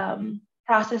the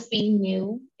process being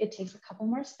new, it takes a couple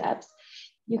more steps.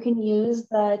 You can use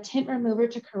the tint remover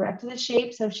to correct the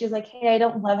shape. So if she's like, hey, I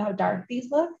don't love how dark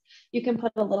these look, you can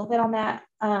put a little bit on that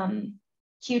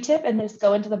Q-tip and just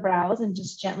go into the brows and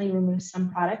just gently remove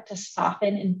some product to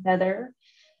soften and feather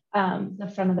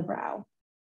the front of the brow.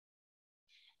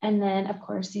 And then, of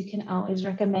course, you can always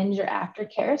recommend your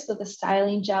aftercare. So the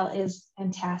styling gel is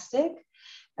fantastic,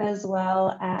 as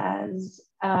well as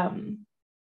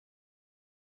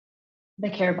the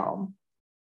Care Balm.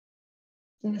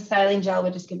 And the styling gel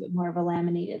would just give it more of a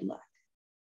laminated look.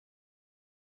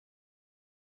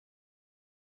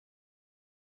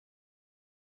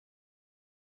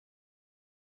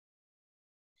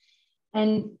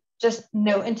 And just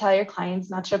note and tell your clients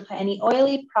not to put any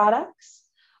oily products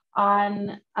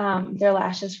on their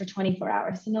lashes for 24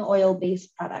 hours. So no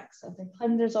oil-based products. So if their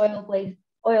cleanser's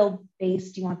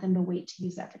oil-based, you want them to wait to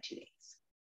use that for 2 days.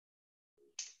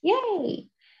 Yay!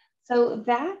 So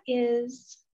that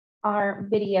is our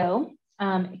video.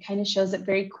 It kind of shows it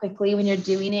very quickly. When you're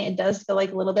doing it, it does feel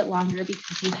like a little bit longer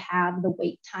because you have the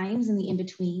wait times in the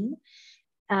in-between.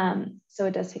 So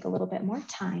it does take a little bit more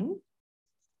time.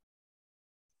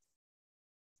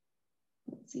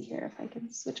 Let's see here if I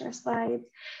can switch our slides.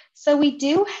 So we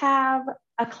do have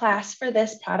a class for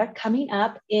this product coming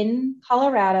up in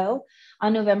Colorado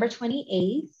on November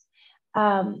 28th.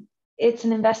 It's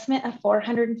an investment of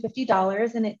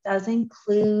 $450, and it does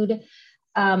include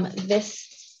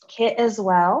this kit as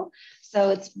well. So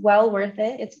it's well worth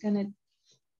it. It's going to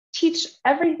teach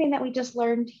everything that we just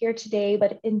learned here today,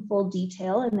 but in full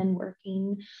detail, and then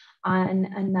working on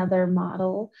another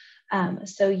model.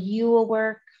 So you will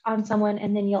work on someone,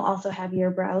 and then you'll also have your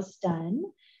brows done,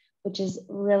 which is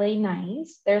really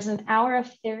nice. There's an hour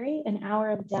of theory, an hour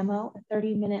of demo, a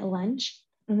 30-minute lunch,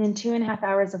 and then 2.5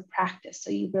 hours of practice.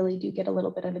 So you really do get a little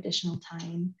bit of additional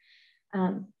time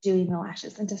doing the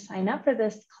lashes. And to sign up for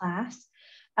this class,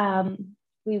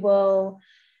 we will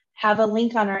have a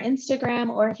link on our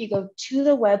Instagram, or if you go to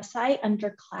the website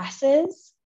under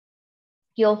classes,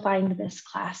 you'll find this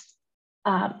class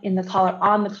on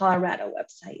the Colorado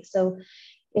website. So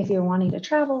if you're wanting to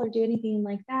travel or do anything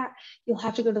like that, you'll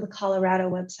have to go to the Colorado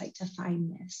website to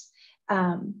find this.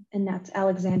 And that's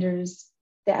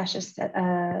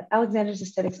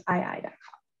alexandersestheticsii.com.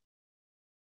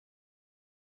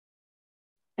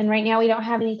 And right now we don't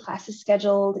have any classes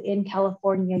scheduled in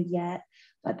California yet,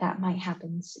 but that might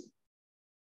happen soon.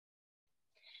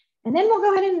 And then we'll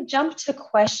go ahead and jump to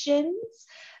questions.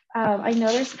 I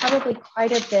know there's probably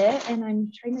quite a bit, and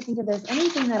I'm trying to think if there's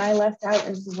anything that I left out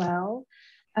as well.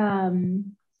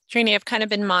 Trini, I've kind of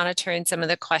been monitoring some of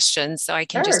the questions, so I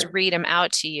can just read them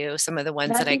out to you, some of the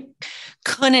ones that I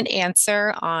couldn't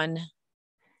answer on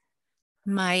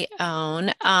my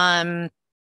own.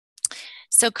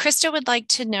 So Krista would like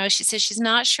to know, she says she's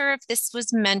not sure if this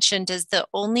was mentioned, does this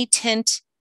only tint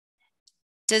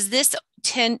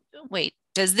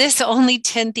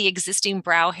the existing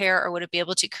brow hair, or would it be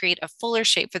able to create a fuller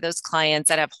shape for those clients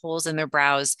that have holes in their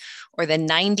brows or the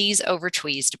 90s over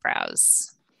tweezed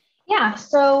brows? Yeah,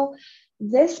 so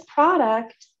this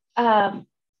product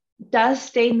does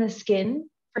stain the skin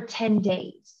for 10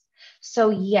 days.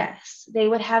 So yes, they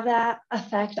would have that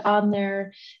effect on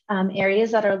their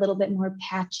areas that are a little bit more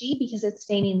patchy because it's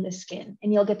staining the skin,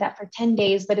 and you'll get that for 10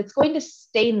 days, but it's going to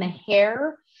stain the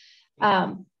hair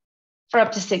for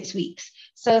up to 6 weeks.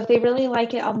 So if they really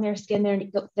like it on their skin,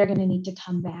 they're going to need to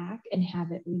come back and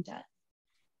have it redone.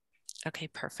 Okay,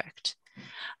 perfect.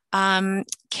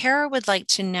 Kara would like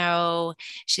to know,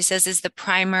 she says, is the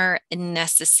primer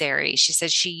necessary? She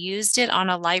says she used it on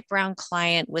a light brown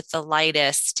client with the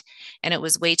lightest, and it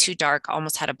was way too dark,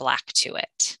 almost had a black to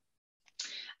it.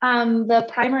 The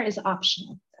primer is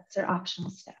optional. That's their optional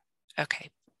step.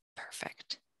 Okay,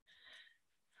 perfect.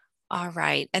 All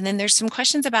right. And then there's some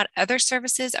questions about other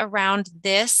services around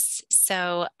this.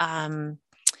 So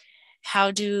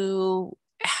how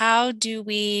do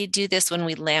we do this when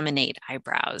we laminate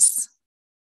eyebrows?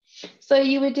 So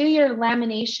you would do your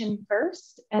lamination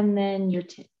first and then your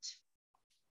tint.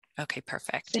 Okay,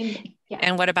 perfect. Same, yeah.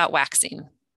 And what about waxing?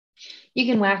 You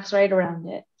can wax right around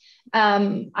it.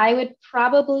 I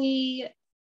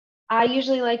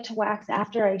usually like to wax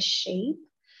after I shape.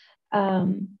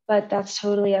 But that's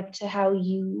totally up to how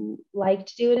you like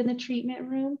to do it in the treatment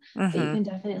room. But you can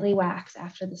definitely wax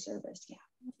after the service. Yeah.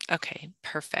 Okay,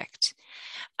 perfect.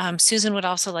 Susan would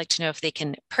also like to know if they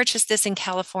can purchase this in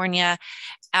California.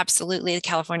 Absolutely. The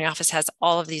California office has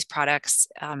all of these products.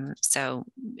 So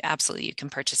absolutely, you can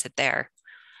purchase it there.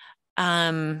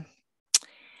 There's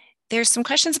some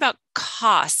questions about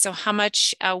cost. So how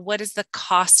much, what is the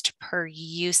cost per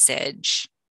usage?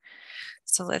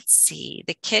 So let's see,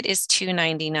 the kit is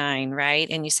 $2.99, right?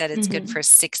 And you said it's good for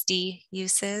 60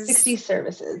 uses? 60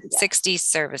 services. Yeah. 60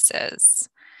 services.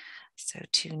 So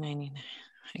 $2.99.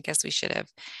 I guess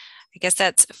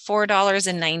that's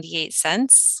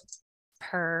 $4.98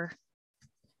 per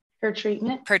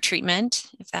treatment,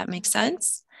 if that makes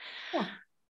sense. Yeah.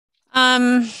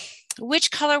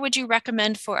 Which color would you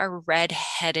recommend for a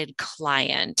red-headed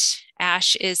client?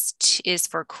 Ash is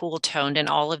for cool toned, and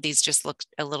all of these just look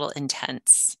a little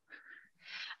intense.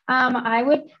 I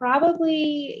would probably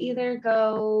either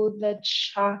go the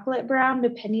chocolate brown,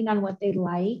 depending on what they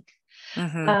like,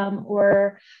 Mm-hmm.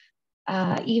 or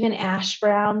even ash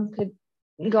brown could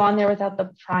go on there without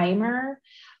the primer.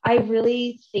 I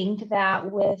really think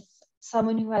that with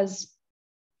someone who has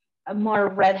a more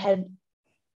redheaded,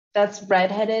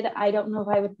 I don't know if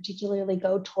I would particularly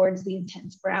go towards the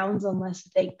intense browns unless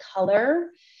they color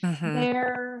Mm-hmm.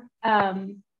 their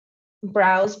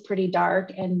brows pretty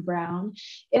dark and brown.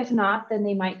 If not, then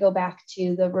they might go back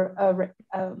to the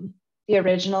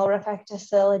original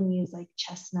RefectoCil and use like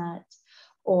chestnut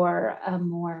or a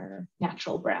more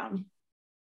natural brown.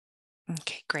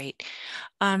 Okay, great.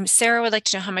 Sarah would like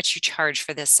to know how much you charge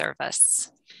for this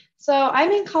service. So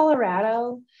I'm in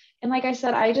Colorado. And like I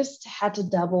said, I just had to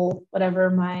double whatever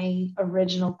my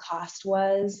original cost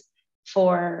was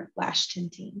for lash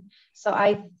tinting. So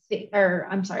I think, or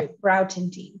I'm sorry, brow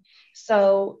tinting.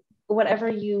 So whatever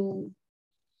you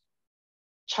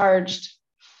charged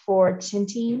for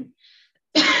tinting,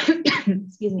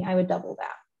 excuse me, I would double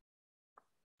that.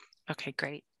 Okay,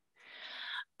 great.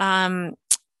 Um,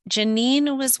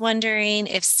 Janine was wondering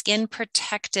if skin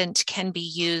protectant can be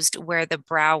used where the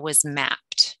brow was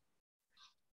mapped.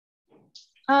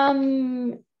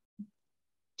 Um,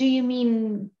 do you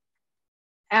mean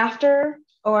after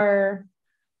or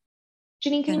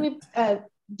Janine, can And you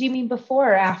do you mean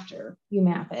before or after you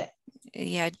map it?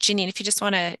 yeah, Janine, if you just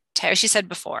want to tell, she said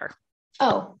before.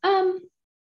 Oh,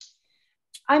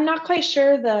 I'm not quite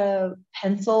sure the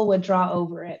pencil would draw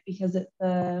over it because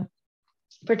the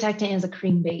protectant is a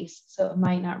cream base, so it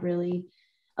might not really,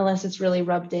 unless it's really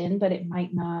rubbed in, but it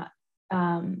might not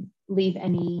leave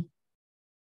any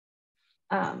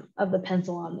of the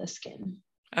pencil on the skin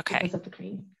Okay. because of the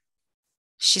cream.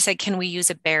 She said, can we use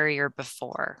a barrier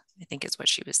before? I think is what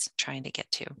she was trying to get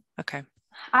to. Okay.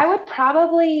 I would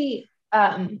probably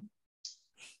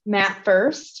matte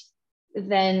first,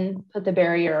 then put the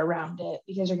barrier around it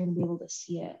because you're going to be able to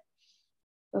see it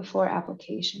before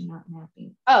application, not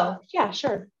mapping. Oh, yeah,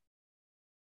 sure.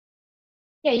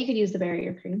 Yeah, you could use the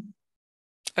barrier cream.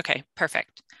 Okay,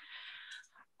 perfect.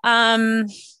 Um,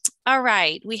 all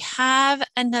right, we have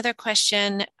another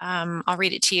question. I'll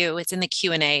read it to you. It's in the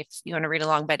Q&A if you want to read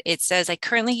along, but it says, I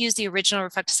currently use the original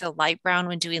RefectoCil light brown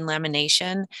when doing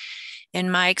lamination. In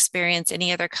my experience,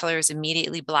 any other color is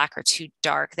immediately black or too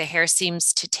dark. The hair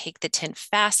seems to take the tint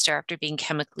faster after being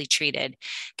chemically treated.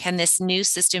 Can this new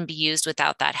system be used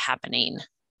without that happening?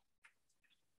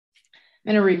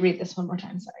 I'm going to reread this one more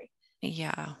time. Sorry.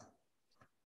 Yeah.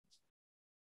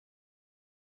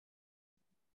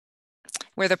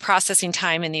 Where the processing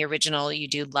time in the original, you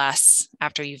do less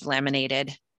after you've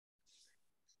laminated.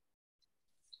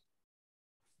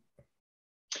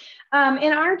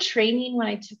 In our training, when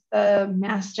I took the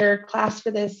master class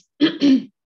for this,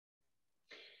 we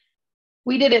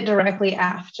did it directly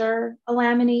after a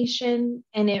lamination,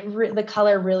 and the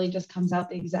color really just comes out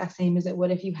the exact same as it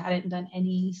would if you hadn't done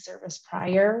any service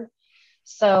prior.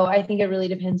 So I think it really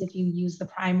depends if you use the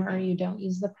primer or you don't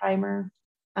use the primer,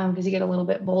 because you get a little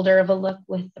bit bolder of a look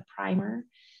with the primer.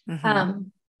 Mm-hmm.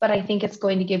 But I think it's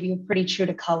going to give you pretty true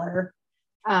to color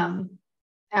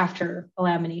after a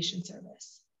lamination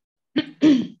service.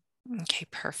 Okay,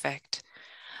 perfect.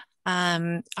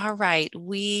 All right,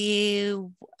 we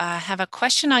have a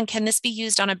question on, can this be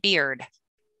used on a beard?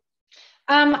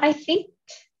 I think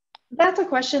that's a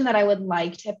question that I would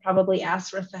like to probably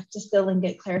ask RefectoCil and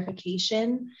get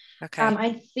clarification. Okay.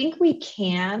 I think we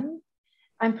can.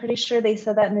 I'm pretty sure they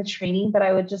said that in the training, but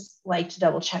I would just like to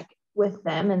double check with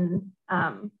them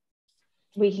and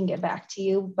we can get back to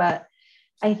you. But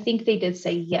I think they did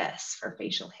say yes for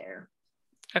facial hair.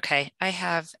 Okay, I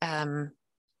have,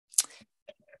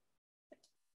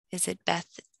 is it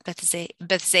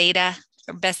Bethzeda?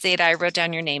 Or Bethzeda, I wrote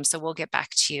down your name, so we'll get back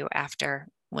to you after,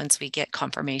 once we get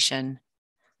confirmation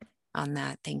on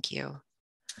that. Thank you.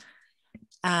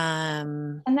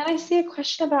 And then I see a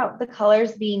question about the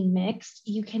colors being mixed.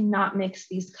 You cannot mix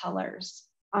these colors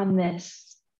on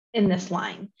this in this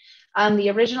line. On the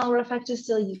original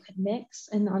RefectoCil, you could mix,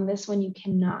 and on this one, you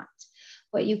cannot.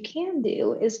 What you can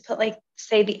do is put, like,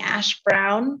 say, the ash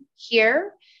brown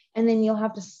here, and then you'll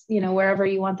have to, wherever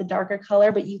you want the darker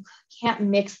color, but you can't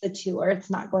mix the two or it's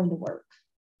not going to work.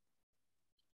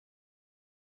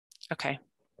 Okay.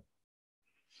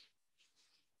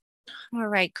 All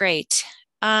right, great.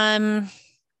 There's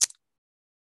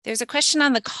a question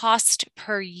on the cost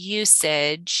per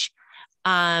usage.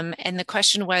 And the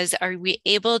question was, are we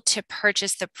able to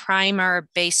purchase the primer,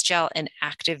 base gel, and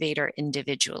activator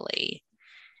individually?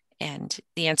 And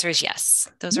the answer is yes.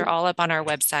 Those are all up on our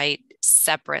website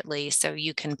separately, so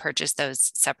you can purchase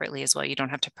those separately as well. You don't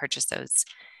have to purchase those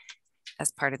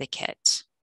as part of the kit.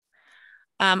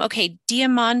 Okay,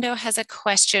 Diamondo has a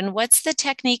question. What's the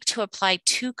technique to apply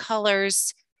 2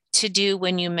 colors to do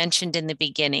when you mentioned in the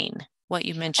beginning, what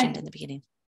you mentioned in the beginning?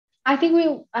 I think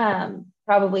we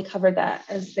probably covered that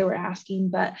as they were asking,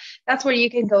 but that's where you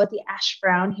can go with the ash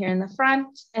brown here in the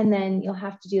front, and then you'll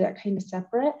have to do that kind of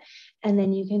separate. And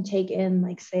then you can take in,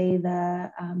 like, say,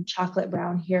 the chocolate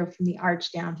brown here from the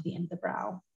arch down to the end of the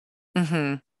brow.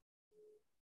 Mm-hmm.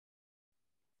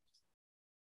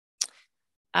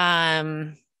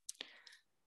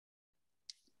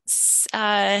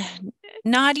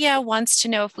 Nadia wants to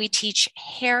know if we teach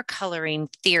hair coloring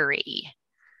theory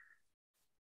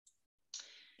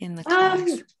in the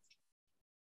class.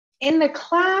 In the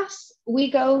class,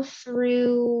 we go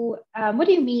through, what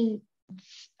do you mean,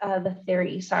 the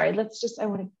theory? Sorry, I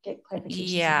want to get clarification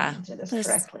so I can answer this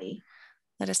correctly.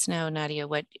 Let us know, Nadia,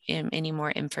 what any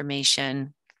more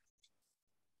information.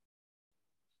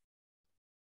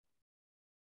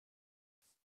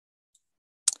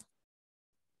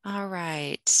 All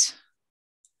right.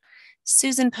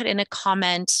 Susan put in a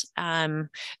comment. I'm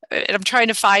trying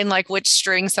to find like which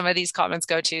string some of these comments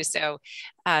go to. So,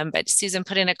 but Susan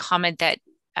put in a comment that,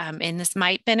 and this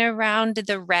might have been around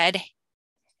the red,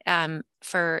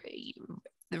 for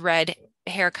the red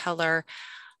hair color,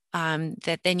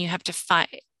 that then you have to find,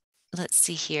 let's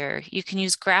see here. You can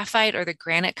use graphite or the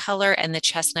granite color and the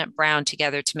chestnut brown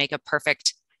together to make a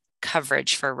perfect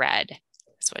coverage for red.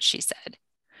 That's what she said.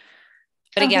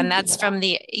 But again, that's from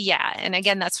the, and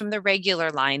again, that's from the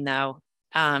regular line though.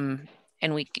 And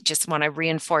we just want to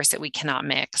reinforce that we cannot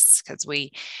mix because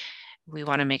we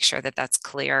want to make sure that that's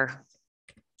clear.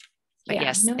 But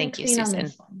yes, thank you,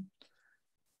 Susan.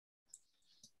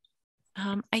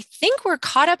 I think we're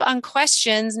caught up on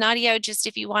questions. Nadia, just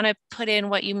if you want to put in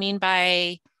what you mean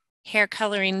by hair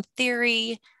coloring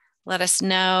theory, let us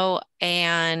know.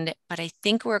 But I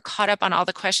think we're caught up on all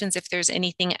the questions. If there's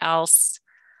anything else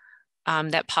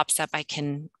that pops up, I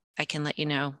can let you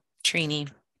know. Trini.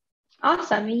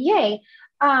 Awesome. Yay.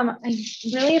 I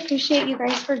really appreciate you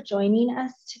guys for joining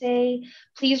us today.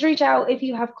 Please reach out if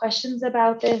you have questions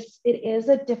about this. It is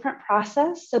a different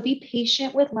process, so be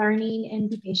patient with learning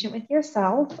and be patient with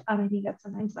yourself. I think that's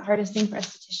sometimes the hardest thing for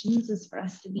estheticians is for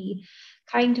us to be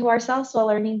kind to ourselves while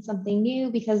learning something new,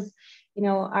 because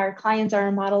our clients,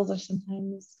 our models are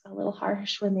sometimes a little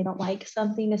harsh when they don't like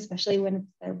something, especially when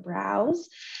it's their brows.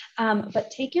 But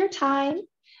take your time.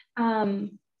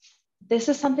 This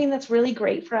is something that's really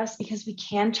great for us because we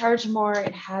can charge more.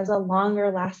 It has a longer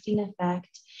lasting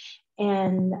effect.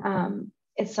 And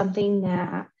it's something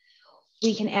that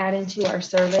we can add into our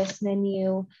service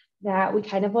menu that we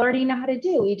kind of already know how to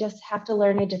do. We just have to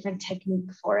learn a different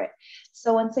technique for it.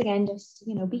 So once again, just,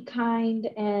 be kind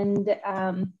and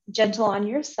gentle on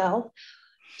yourself.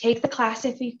 Take the class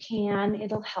if you can.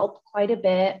 It'll help quite a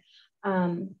bit.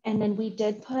 And then we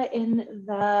did put in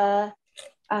the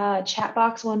chat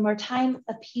box one more time,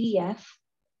 a PDF,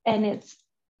 and it's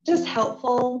just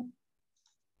helpful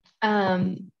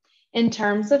in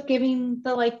terms of giving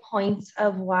the points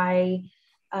of why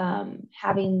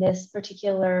having this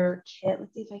particular kit.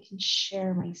 Let's see if I can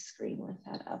share my screen with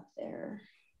that up there.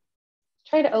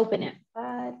 Try to open it,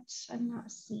 but I'm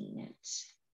not seeing it.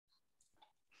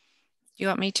 You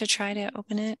want me to try to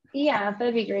open it? Yeah,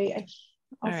 that'd be great.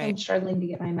 I'm struggling to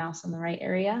get my mouse in the right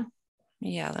area.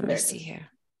 Yeah, let me see here.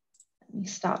 Let me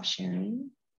stop sharing.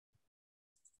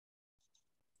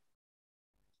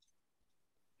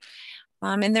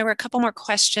 And there were a couple more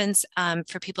questions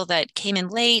for people that came in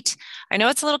late. I know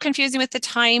it's a little confusing with the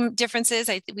time differences.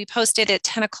 We posted at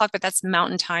 10 o'clock, but that's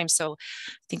Mountain Time. So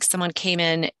I think someone came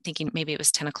in thinking maybe it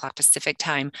was 10 o'clock Pacific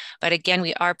time. But again,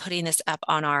 we are putting this up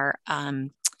on our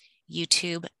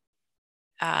YouTube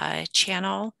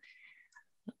channel.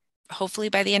 Hopefully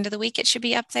by the end of the week, it should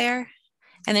be up there.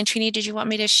 And then Trini, did you want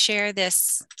me to share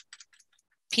this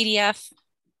PDF?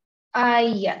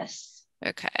 Yes.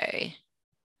 Okay.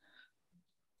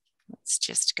 Let's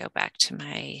just go back to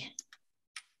my,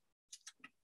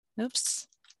 oops.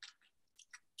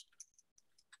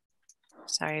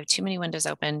 Sorry, I have too many windows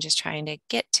open, just trying to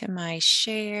get to my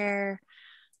share.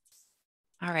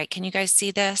 All right, can you guys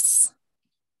see this?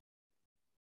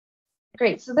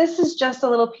 Great, so this is just a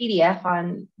little PDF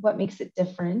on what makes it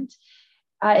different.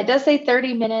 It does say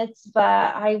 30 minutes, but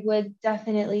I would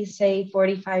definitely say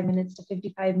 45 minutes to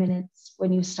 55 minutes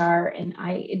when you start. And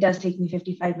it does take me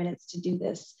 55 minutes to do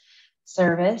this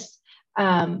service.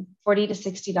 $40 to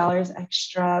 $60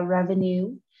 extra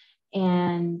revenue.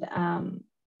 And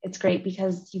it's great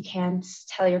because you can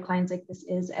tell your clients this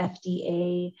is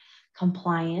FDA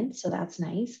compliant. So that's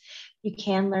nice. You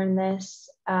can learn this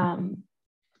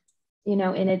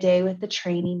in a day with the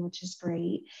training, which is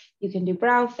great. You can do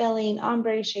brow filling,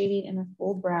 ombre shading, and a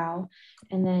full brow,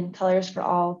 and then colors for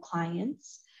all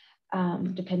clients,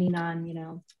 depending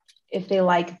on, if they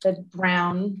like the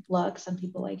brown look. Some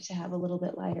people like to have a little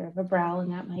bit lighter of a brow,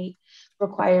 and that might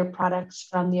require products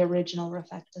from the original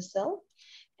RefectoCil.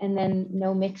 And then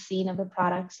no mixing of the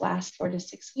products lasts 4 to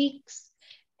 6 weeks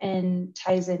and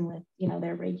ties in with,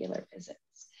 their regular visits.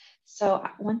 So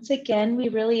once again, we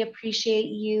really appreciate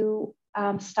you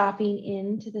stopping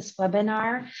into this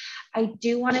webinar. I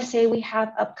do want to say we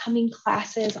have upcoming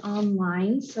classes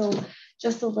online. So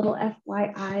just a little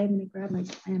FYI, I'm going to grab my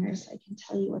planner so I can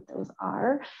tell you what those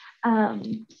are.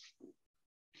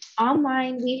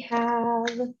 Online, we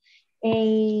have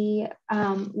a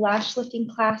lash lifting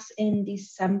class in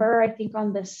December, I think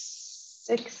on the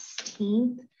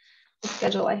 16th. The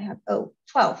schedule I have,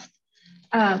 12th.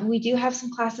 We do have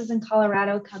some classes in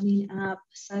Colorado coming up,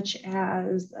 such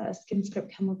as a skin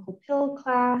script chemical pill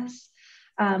class.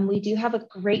 We do have a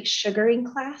great sugaring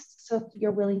class. So if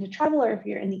you're willing to travel or if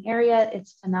you're in the area,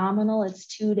 it's phenomenal. It's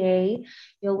 2-day.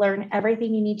 You'll learn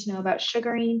everything you need to know about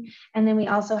sugaring. And then we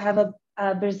also have a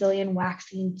Brazilian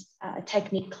waxing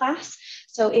technique class.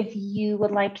 So if you would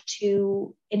like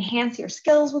to enhance your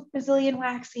skills with Brazilian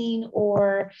waxing,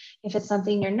 or if it's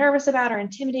something you're nervous about or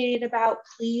intimidated about,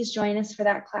 please join us for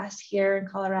that class here in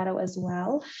Colorado as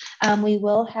well. We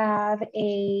will have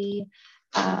a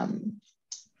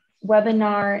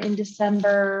webinar in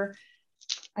December,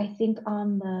 I think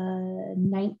on the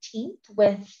 19th,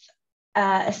 with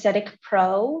Aesthetic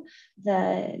Pro,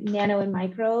 the nano and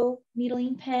micro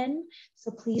needling pen.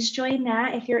 So please join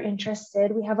that if you're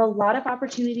interested. We have a lot of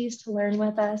opportunities to learn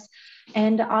with us,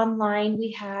 and online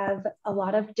we have a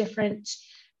lot of different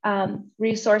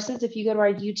resources. If you go to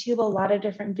our YouTube, a lot of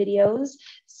different videos.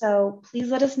 So please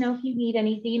let us know if you need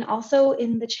anything. Also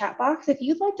in the chat box, if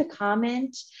you'd like to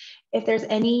comment, if there's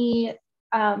any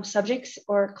subjects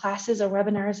or classes or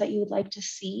webinars that you would like to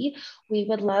see, we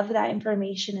would love that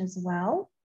information as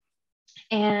well.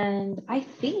 And I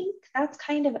think that's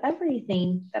kind of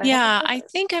everything that I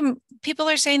think people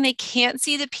are saying they can't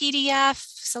see the PDF.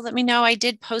 So let me know. I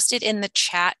did post it in the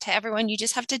chat to everyone. You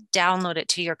just have to download it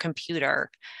to your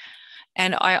computer.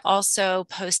 And I also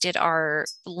posted our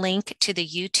link to the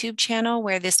YouTube channel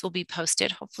where this will be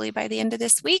posted, hopefully by the end of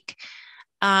this week.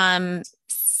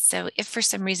 So if for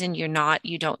some reason you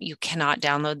cannot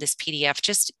download this PDF,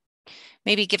 just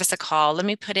maybe give us a call. Let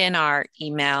me put in our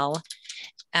email.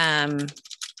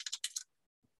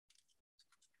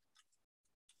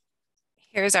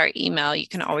 Here's our email. You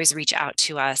can always reach out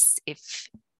to us if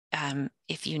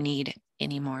you need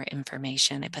any more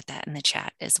information. I put that in the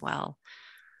chat as well.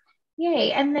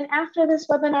 Yay. And then after this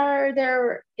webinar,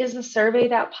 there is a survey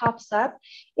that pops up.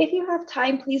 If you have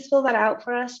time, please fill that out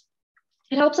for us.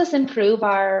 It helps us improve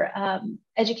our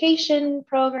education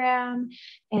program,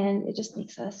 and it just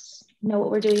makes us know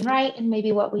what we're doing right and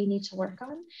maybe what we need to work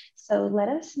on. So let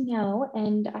us know,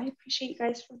 and I appreciate you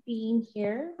guys for being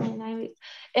here. And I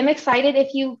am excited.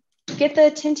 If you get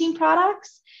the tinting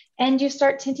products and you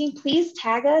start tinting, please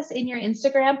tag us in your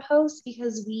Instagram post,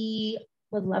 because we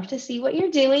would love to see what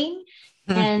you're doing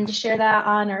and share that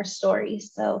on our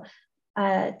stories. So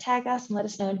tag us and let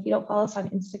us know. And if you don't follow us on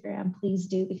Instagram, please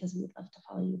do, because we would love to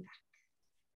follow you back.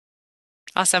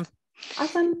 Awesome.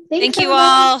 Thank you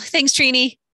all. Thanks,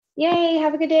 Trini. Yay.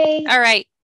 Have a good day. All right.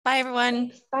 Bye, everyone.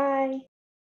 Thanks. Bye.